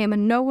hear him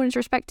and no one's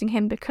respecting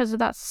him because of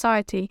that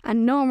society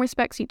and no one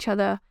respects each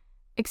other,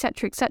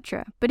 etc.,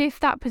 etc. But if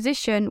that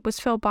position was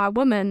filled by a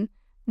woman,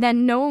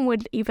 then no one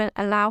would even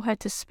allow her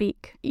to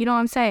speak. You know what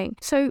I'm saying?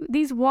 So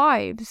these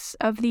wives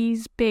of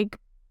these big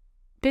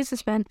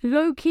businessmen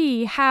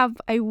low-key have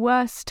a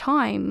worse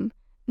time.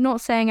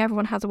 Not saying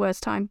everyone has a worse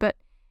time, but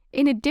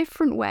in a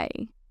different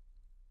way,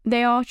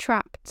 they are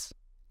trapped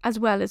as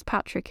well as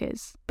Patrick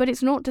is. But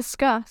it's not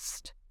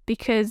discussed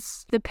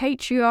because the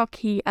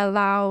patriarchy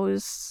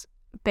allows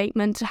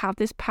Bateman to have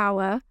this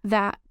power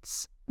that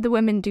the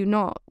women do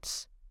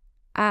not.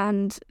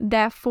 And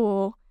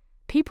therefore,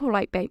 people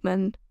like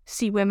Bateman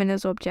see women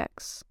as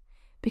objects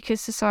because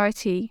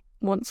society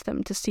wants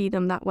them to see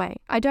them that way.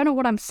 I don't know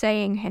what I'm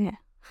saying here,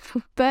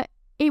 but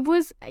it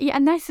was,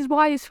 and this is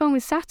why this film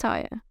is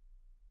satire.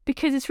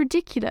 Because it's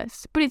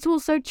ridiculous, but it's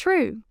also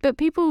true. But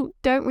people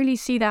don't really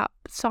see that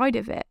side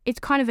of it. It's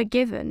kind of a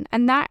given.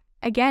 And that,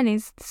 again,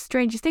 is the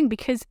strangest thing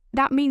because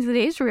that means that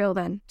it is real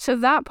then. So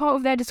that part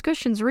of their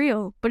discussion's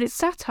real, but it's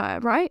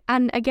satire, right?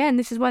 And again,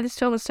 this is why this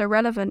film is so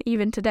relevant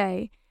even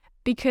today.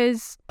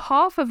 Because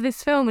half of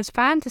this film is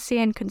fantasy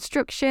and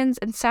constructions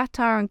and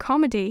satire and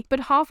comedy,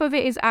 but half of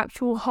it is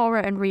actual horror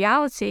and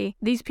reality.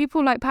 These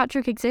people like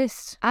Patrick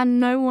exist,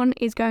 and no one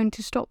is going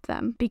to stop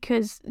them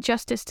because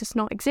justice does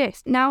not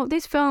exist. Now,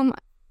 this film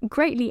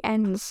greatly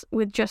ends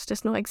with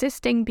justice not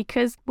existing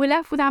because we're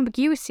left with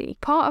ambiguity.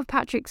 Part of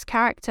Patrick's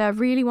character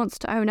really wants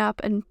to own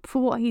up and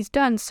for what he's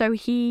done, so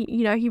he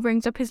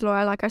rings up his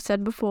lawyer, like I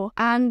said before,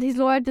 and his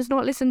lawyer does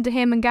not listen to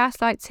him and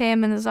gaslights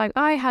him and is like,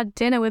 I had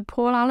dinner with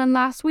Paul Allen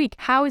last week.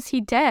 How is he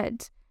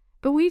dead?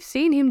 But we've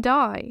seen him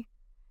die.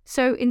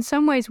 So in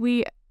some ways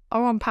we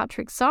are on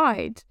Patrick's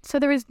side. So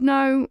there is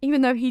no,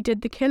 even though he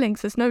did the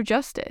killings, there's no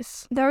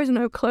justice. There is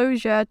no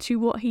closure to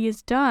what he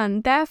has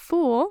done.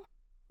 Therefore,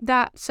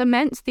 that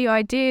cements the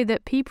idea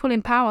that people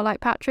in power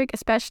like Patrick,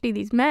 especially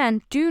these men,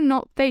 do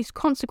not face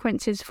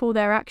consequences for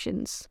their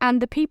actions.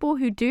 And the people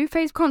who do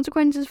face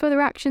consequences for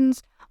their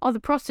actions are the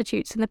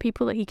prostitutes and the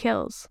people that he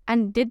kills.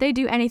 And did they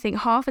do anything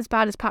half as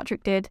bad as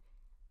Patrick did?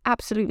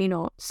 Absolutely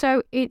not.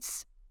 So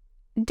it's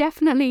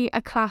definitely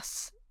a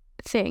class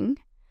thing.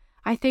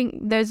 I think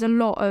there's a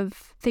lot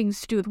of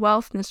things to do with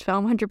wealth in this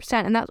film,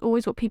 100%, and that's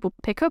always what people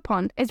pick up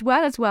on. As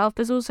well as wealth,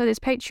 there's also this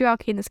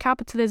patriarchy and this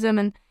capitalism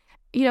and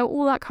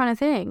all that kind of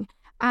thing.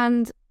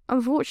 And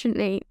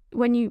unfortunately,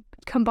 when you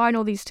combine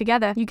all these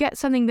together, you get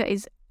something that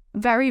is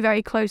very,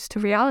 very close to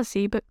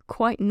reality, but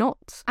quite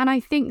not. And I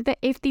think that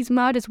if these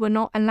murders were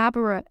not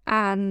elaborate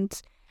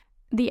and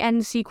the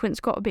end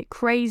sequence got a bit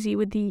crazy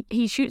with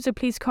he shoots a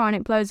police car and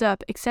it blows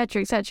up,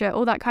 etc.,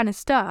 all that kind of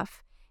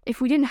stuff, if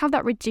we didn't have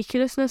that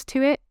ridiculousness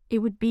to it, it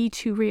would be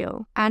too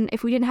real. And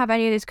if we didn't have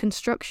any of this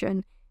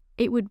construction,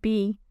 it would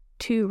be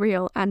too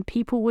real and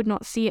people would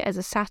not see it as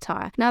a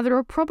satire. Now, there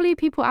are probably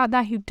people out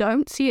there who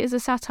don't see it as a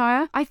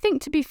satire. I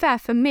think, to be fair,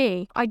 for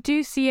me, I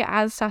do see it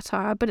as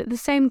satire, but at the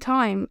same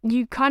time,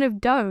 you kind of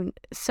don't.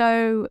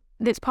 So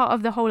it's part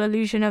of the whole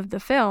illusion of the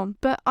film.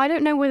 But I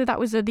don't know whether that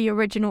was the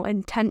original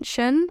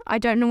intention. I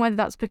don't know whether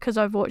that's because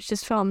I've watched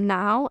this film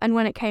now and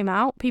when it came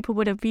out, people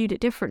would have viewed it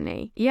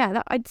differently.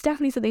 Yeah, it's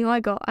definitely something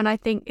I got, and I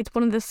think it's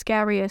one of the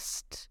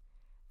scariest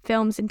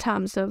films in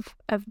terms of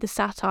the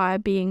satire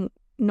being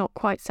not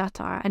quite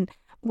satire, and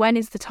when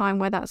is the time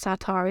where that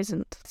satire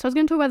isn't. So I was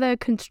going to talk about the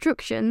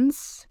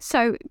constructions.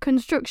 So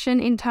construction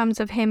in terms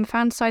of him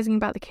fantasizing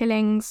about the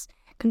killings,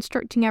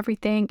 constructing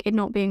everything, it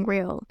not being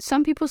real.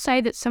 Some people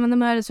say that some of the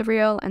murders are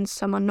real and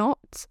some are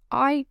not.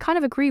 I kind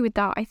of agree with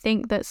that. I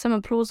think that some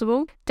are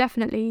plausible,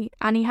 definitely,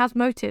 and he has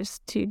motives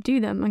to do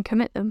them and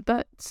commit them,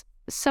 but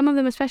some of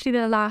them, especially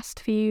the last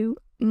few,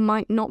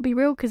 might not be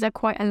real because they're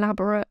quite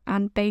elaborate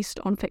and based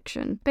on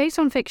fiction. Based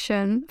on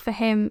fiction for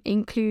him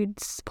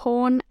includes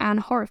porn and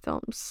horror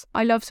films.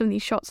 I love some of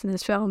these shots in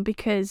this film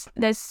because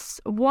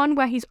there's one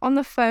where he's on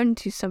the phone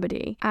to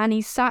somebody and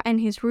he's sat in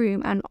his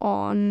room and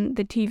on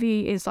the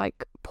TV is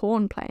like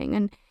porn playing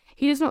and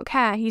he does not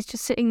care. He's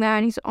just sitting there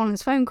and he's on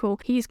his phone call.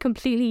 He's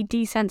completely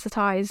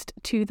desensitized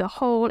to the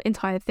whole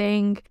entire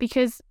thing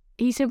because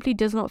he simply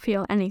does not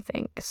feel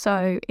anything.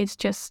 So it's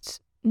just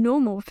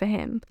normal for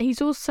him.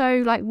 He's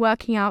also like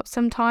working out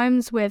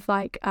sometimes with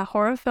like a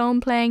horror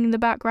film playing in the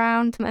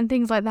background and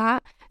things like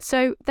that.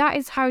 So that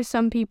is how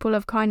some people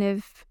have kind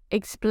of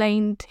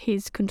explained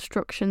his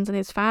constructions and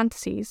his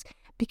fantasies,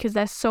 because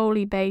they're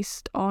solely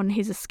based on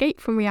his escape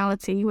from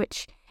reality,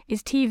 which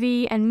is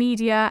TV and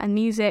media and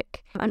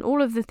music and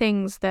all of the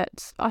things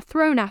that are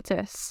thrown at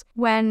us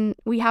when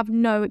we have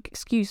no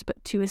excuse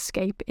but to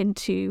escape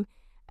into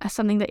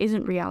something that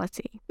isn't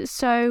reality.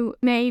 So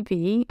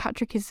maybe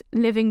Patrick is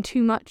living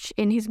too much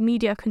in his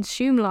media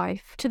consume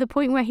life to the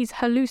point where he's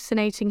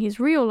hallucinating his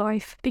real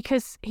life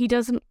because he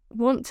doesn't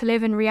want to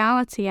live in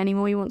reality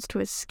anymore. He wants to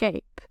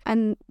escape.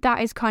 And that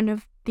is kind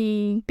of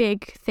the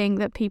big thing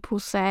that people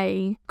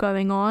say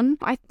going on.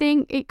 I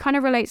think it kind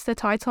of relates to the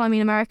title. I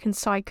mean, American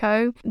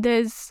Psycho.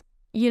 There's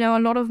a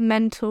lot of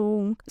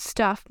mental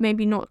stuff,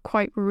 maybe not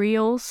quite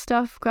real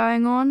stuff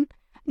going on.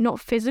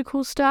 Not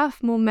physical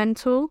stuff, more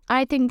mental.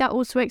 I think that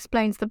also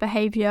explains the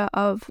behaviour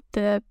of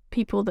the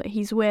people that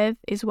he's with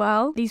as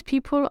well. These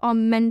people are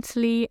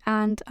mentally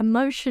and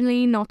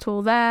emotionally not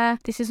all there.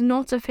 This is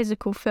not a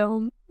physical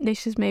film.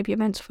 this is maybe a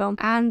mental film.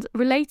 And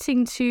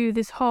relating to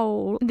this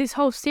whole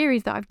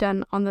series that I've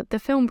done on the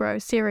Film Bro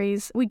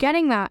series, we're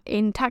getting that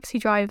in Taxi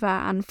Driver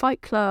and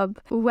Fight Club,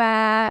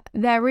 where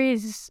there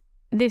is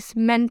this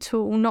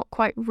mental, not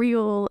quite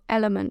real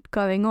element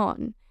going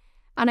on.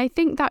 And I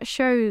think that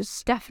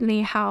shows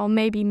definitely how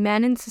maybe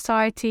men in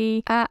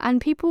society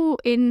and people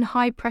in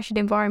high-pressured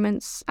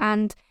environments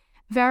and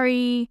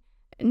very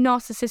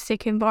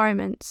narcissistic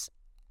environments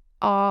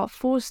are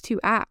forced to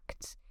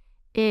act,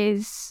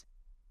 is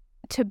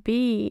to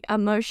be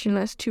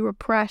emotionless, to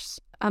repress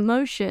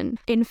emotion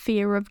in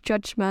fear of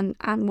judgment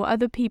and what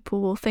other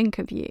people will think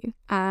of you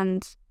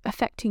and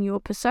affecting your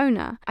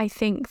persona. I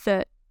think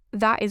that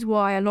is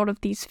why a lot of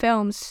these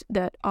films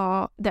that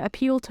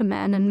appeal to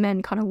men and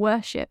men kind of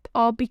worship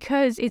are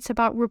because it's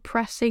about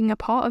repressing a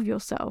part of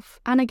yourself.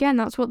 And again,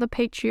 that's what the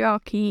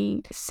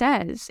patriarchy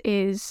says,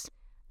 is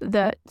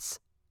that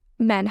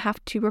men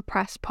have to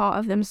repress part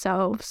of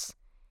themselves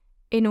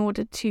in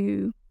order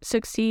to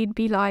succeed,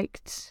 be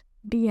liked,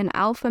 be an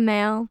alpha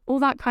male, all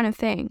that kind of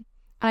thing.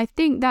 And I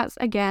think that's,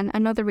 again,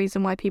 another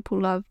reason why people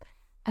love,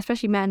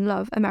 especially men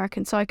love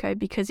American Psycho,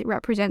 because it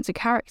represents a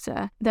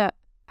character that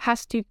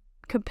has to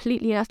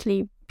completely and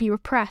utterly be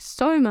repressed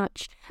so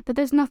much that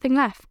there's nothing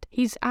left.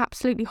 He's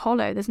absolutely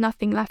hollow. There's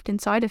nothing left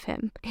inside of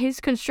him. His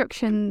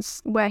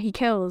constructions where he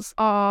kills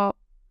are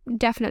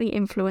definitely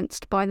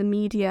influenced by the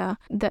media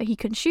that he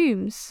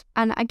consumes.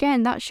 And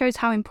again, that shows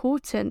how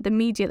important the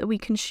media that we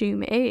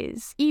consume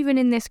is. Even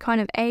in this kind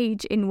of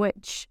age in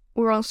which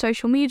we're on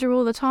social media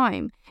all the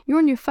time, you're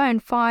on your phone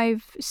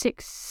 5,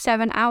 6,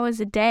 7 hours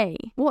a day.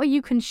 What are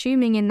you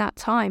consuming in that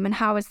time, and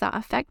how is that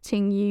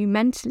affecting you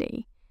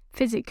mentally?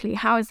 Physically,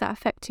 how is that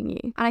affecting you?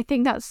 And I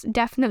think that's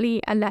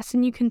definitely a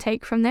lesson you can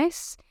take from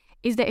this,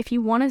 is that if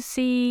you want to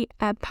see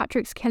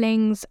Patrick's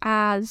killings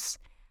as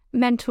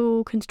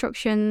mental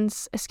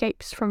constructions,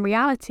 escapes from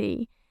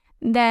reality,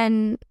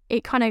 then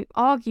it kind of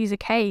argues a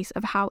case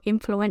of how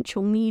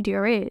influential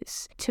media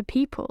is to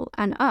people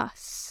and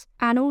us.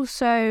 And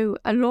also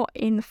a lot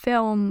in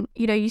film,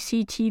 you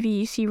see TV,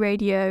 you see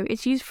radio,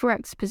 it's used for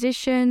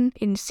exposition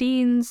in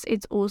scenes.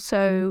 It's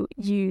also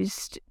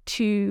used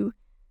to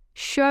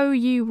show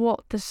you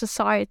what the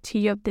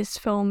society of this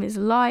film is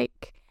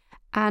like.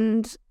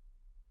 And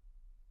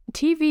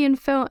TV and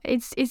film,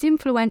 it's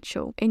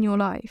influential in your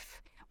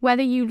life.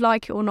 Whether you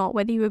like it or not,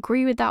 whether you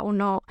agree with that or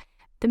not,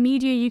 the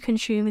media you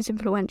consume is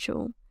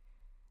influential.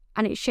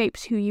 And it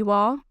shapes who you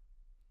are.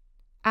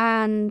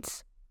 And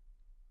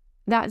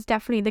that's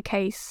definitely the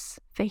case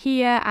for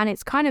here. And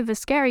it's kind of a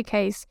scary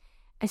case,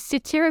 a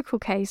satirical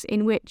case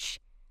in which,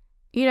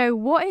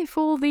 what if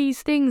all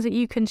these things that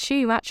you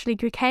consume actually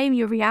became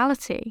your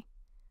reality?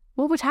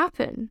 What would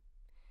happen?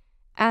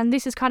 And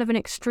this is kind of an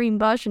extreme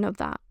version of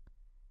that.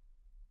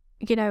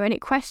 And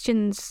it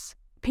questions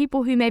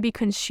people who maybe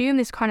consume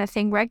this kind of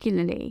thing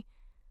regularly.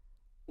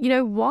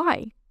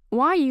 Why?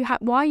 Why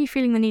are you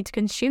feeling the need to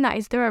consume that?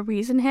 Is there a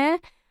reason here?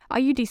 Are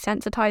you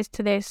desensitized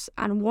to this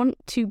and want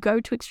to go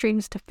to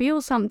extremes to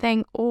feel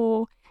something?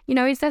 Or,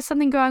 is there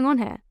something going on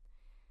here?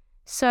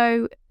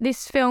 So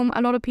this film,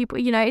 a lot of people,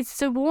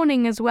 it's a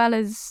warning as well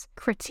as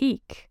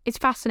critique. It's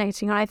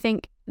fascinating. And I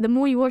think the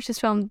more you watch this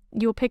film,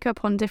 you'll pick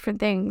up on different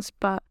things.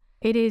 But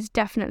it is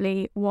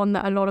definitely one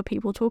that a lot of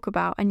people talk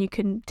about, and you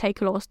can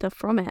take a lot of stuff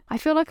from it. I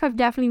feel like I've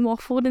definitely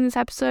waffled in this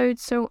episode,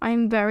 so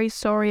I'm very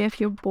sorry if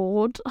you're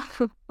bored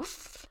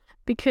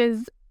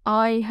because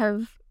I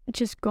have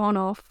just gone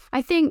off.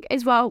 I think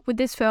as well with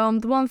this film,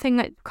 the one thing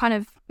that kind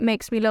of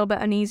makes me a little bit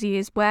uneasy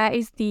is where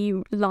is the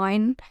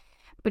line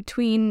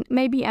between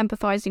maybe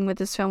empathizing with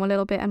this film a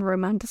little bit and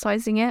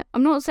romanticizing it.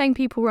 I'm not saying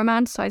people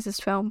romanticize this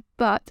film,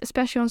 but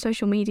especially on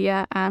social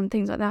media and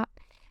things like that,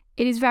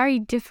 it is very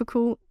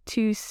difficult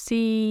to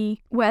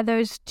see where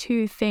those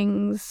two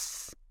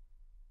things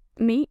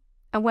meet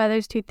and where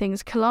those two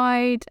things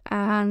collide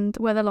and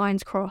where the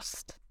lines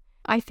crossed.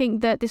 I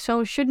think that this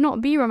film should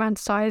not be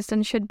romanticized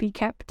and should be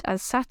kept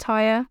as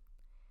satire,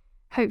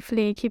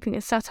 hopefully keeping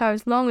it satire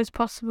as long as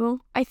possible.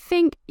 I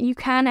think you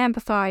can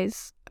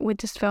empathize with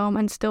this film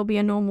and still be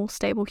a normal,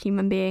 stable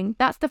human being.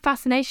 That's the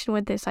fascination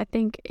with this, I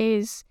think,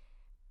 is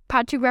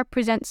Patrick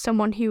represents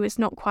someone who is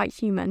not quite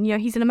human.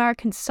 He's an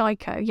American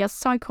psycho. He has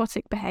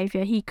psychotic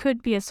behavior. He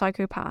could be a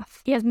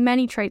psychopath. He has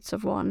many traits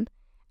of one.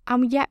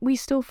 And yet we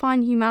still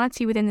find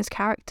humanity within this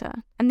character.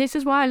 And this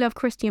is why I love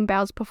Christian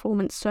Bale's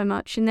performance so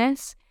much in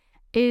this,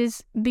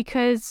 is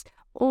because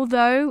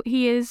although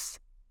he is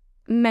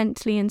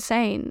mentally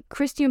insane,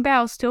 Christian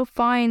Bale still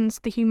finds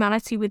the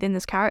humanity within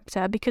this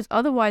character, because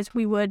otherwise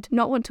we would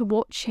not want to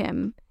watch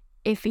him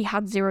if he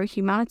had zero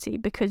humanity,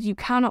 because you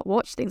cannot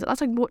watch things.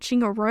 That's like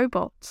watching a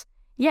robot.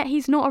 Yet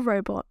he's not a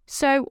robot.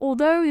 So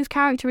although his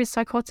character is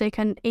psychotic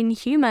and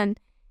inhuman,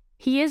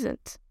 he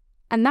isn't.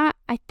 And that,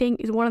 I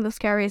think, is one of the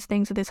scariest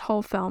things of this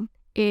whole film,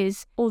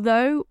 is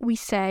although we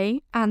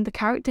say, and the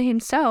character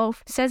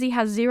himself says he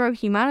has zero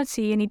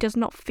humanity and he does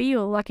not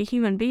feel like a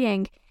human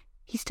being,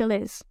 he still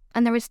is.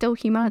 And there is still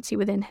humanity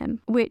within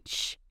him,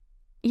 which,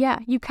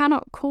 you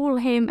cannot call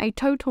him a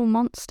total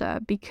monster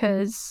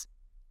because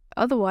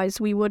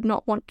otherwise we would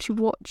not want to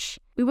watch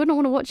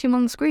him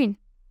on the screen.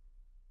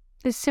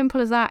 As simple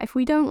as that. If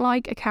we don't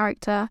like a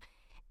character,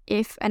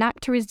 if an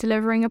actor is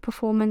delivering a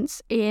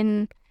performance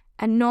in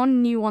a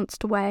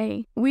non-nuanced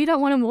way, we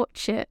don't want to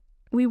watch it.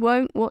 We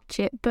won't watch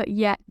it, but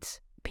yet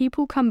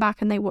people come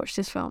back and they watch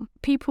this film.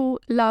 People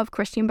love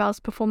Christian Bale's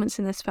performance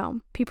in this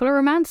film. People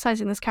are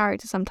romanticizing this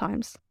character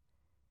sometimes.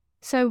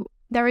 So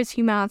there is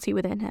humanity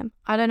within him.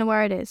 I don't know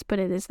where it is, but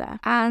it is there.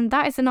 And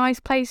that is a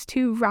nice place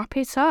to wrap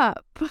it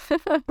up.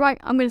 Right,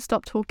 I'm going to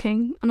stop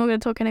talking. I'm not going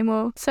to talk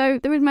anymore. So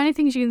there is many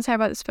things you can say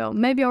about this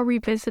film. Maybe I'll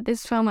revisit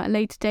this film at a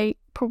later date.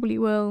 Probably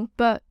will.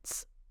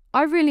 But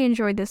I really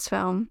enjoyed this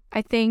film.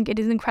 I think it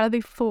is incredibly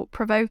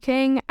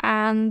thought-provoking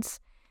and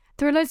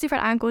there are loads of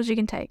different angles you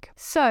can take.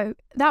 So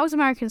that was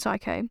American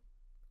Psycho.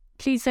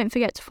 Please don't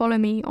forget to follow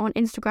me on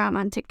Instagram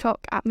and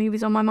TikTok at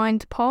Movies on My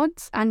Mind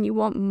Pods. And you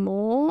want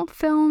more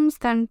films,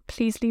 then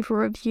please leave a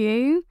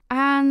review.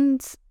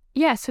 And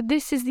yeah, so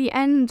this is the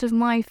end of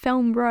my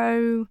Film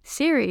Bro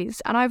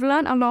series. And I've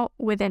learned a lot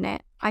within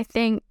it. I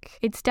think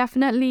it's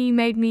definitely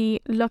made me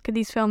look at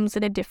these films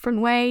in a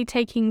different way,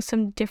 taking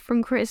some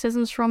different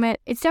criticisms from it.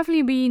 It's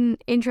definitely been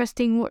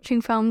interesting watching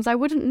films I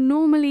wouldn't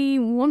normally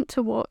want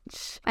to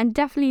watch. And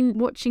definitely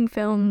watching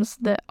films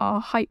that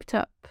are hyped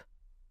up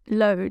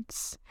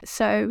loads.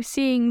 So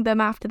seeing them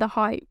after the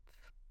hype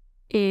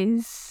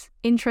is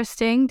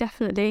interesting,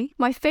 definitely.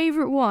 My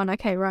favourite one,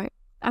 okay, right.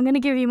 I'm going to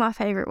give you my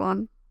favourite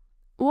one.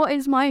 What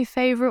is my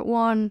favourite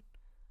one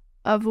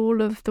of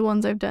all of the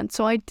ones I've done?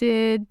 So I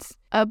did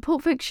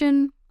Pulp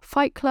Fiction,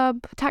 Fight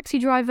Club, Taxi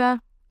Driver,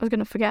 I was going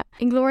to forget,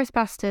 Inglourious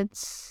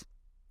Bastards,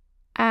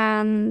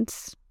 and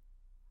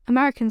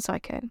American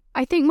Psycho.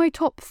 I think my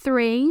top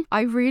three,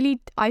 I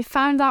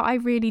found out I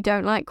really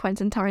don't like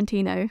Quentin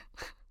Tarantino.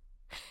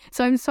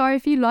 So I'm sorry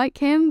if you like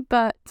him,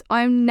 but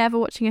I'm never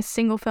watching a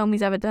single film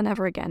he's ever done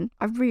ever again.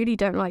 I really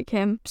don't like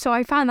him. So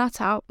I found that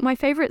out. My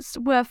favourites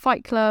were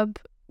Fight Club,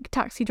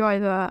 Taxi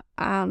Driver,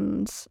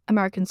 and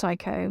American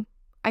Psycho.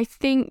 I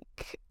think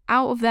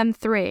out of them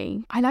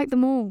three, I like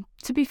them all.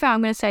 To be fair,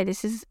 I'm going to say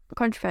this is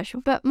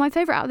controversial, but my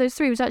favourite out of those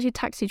three was actually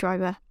Taxi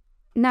Driver.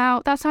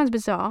 Now, that sounds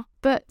bizarre,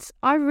 but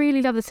I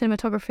really love the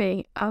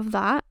cinematography of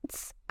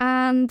that,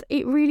 and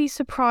it really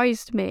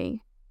surprised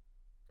me,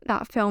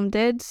 that film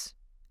did.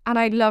 And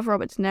I love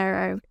Robert De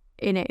Niro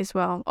in it as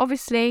well.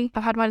 Obviously,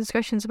 I've had my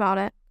discussions about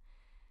it.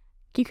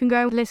 You can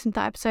go listen to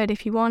that episode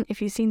if you want,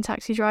 if you've seen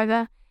Taxi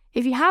Driver.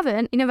 If you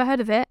haven't, you never heard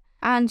of it,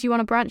 and you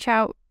want to branch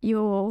out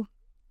your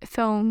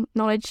film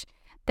knowledge,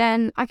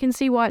 then I can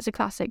see why it's a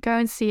classic. Go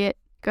and see it.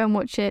 Go and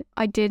watch it.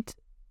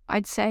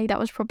 I'd say that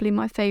was probably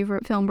my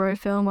favourite Film Bro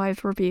film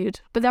I've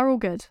reviewed. But they're all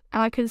good.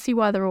 And I can see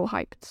why they're all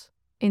hyped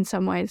in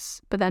some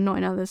ways, but they're not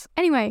in others.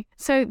 Anyway,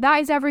 so that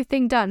is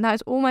everything done. That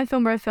is all my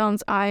Film Bro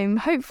films. I'm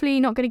hopefully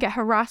not going to get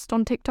harassed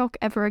on TikTok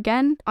ever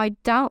again. I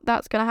doubt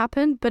that's going to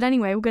happen, but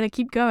anyway, we're going to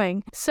keep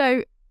going.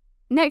 So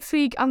next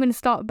week, I'm going to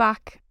start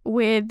back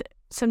with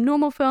some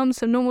normal films,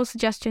 some normal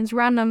suggestions,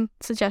 random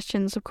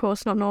suggestions, of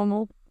course, not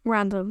normal,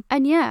 random.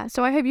 And yeah,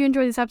 so I hope you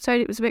enjoyed this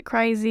episode. It was a bit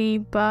crazy,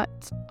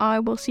 but I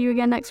will see you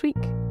again next week.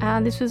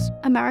 And this was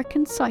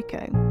American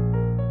Psycho.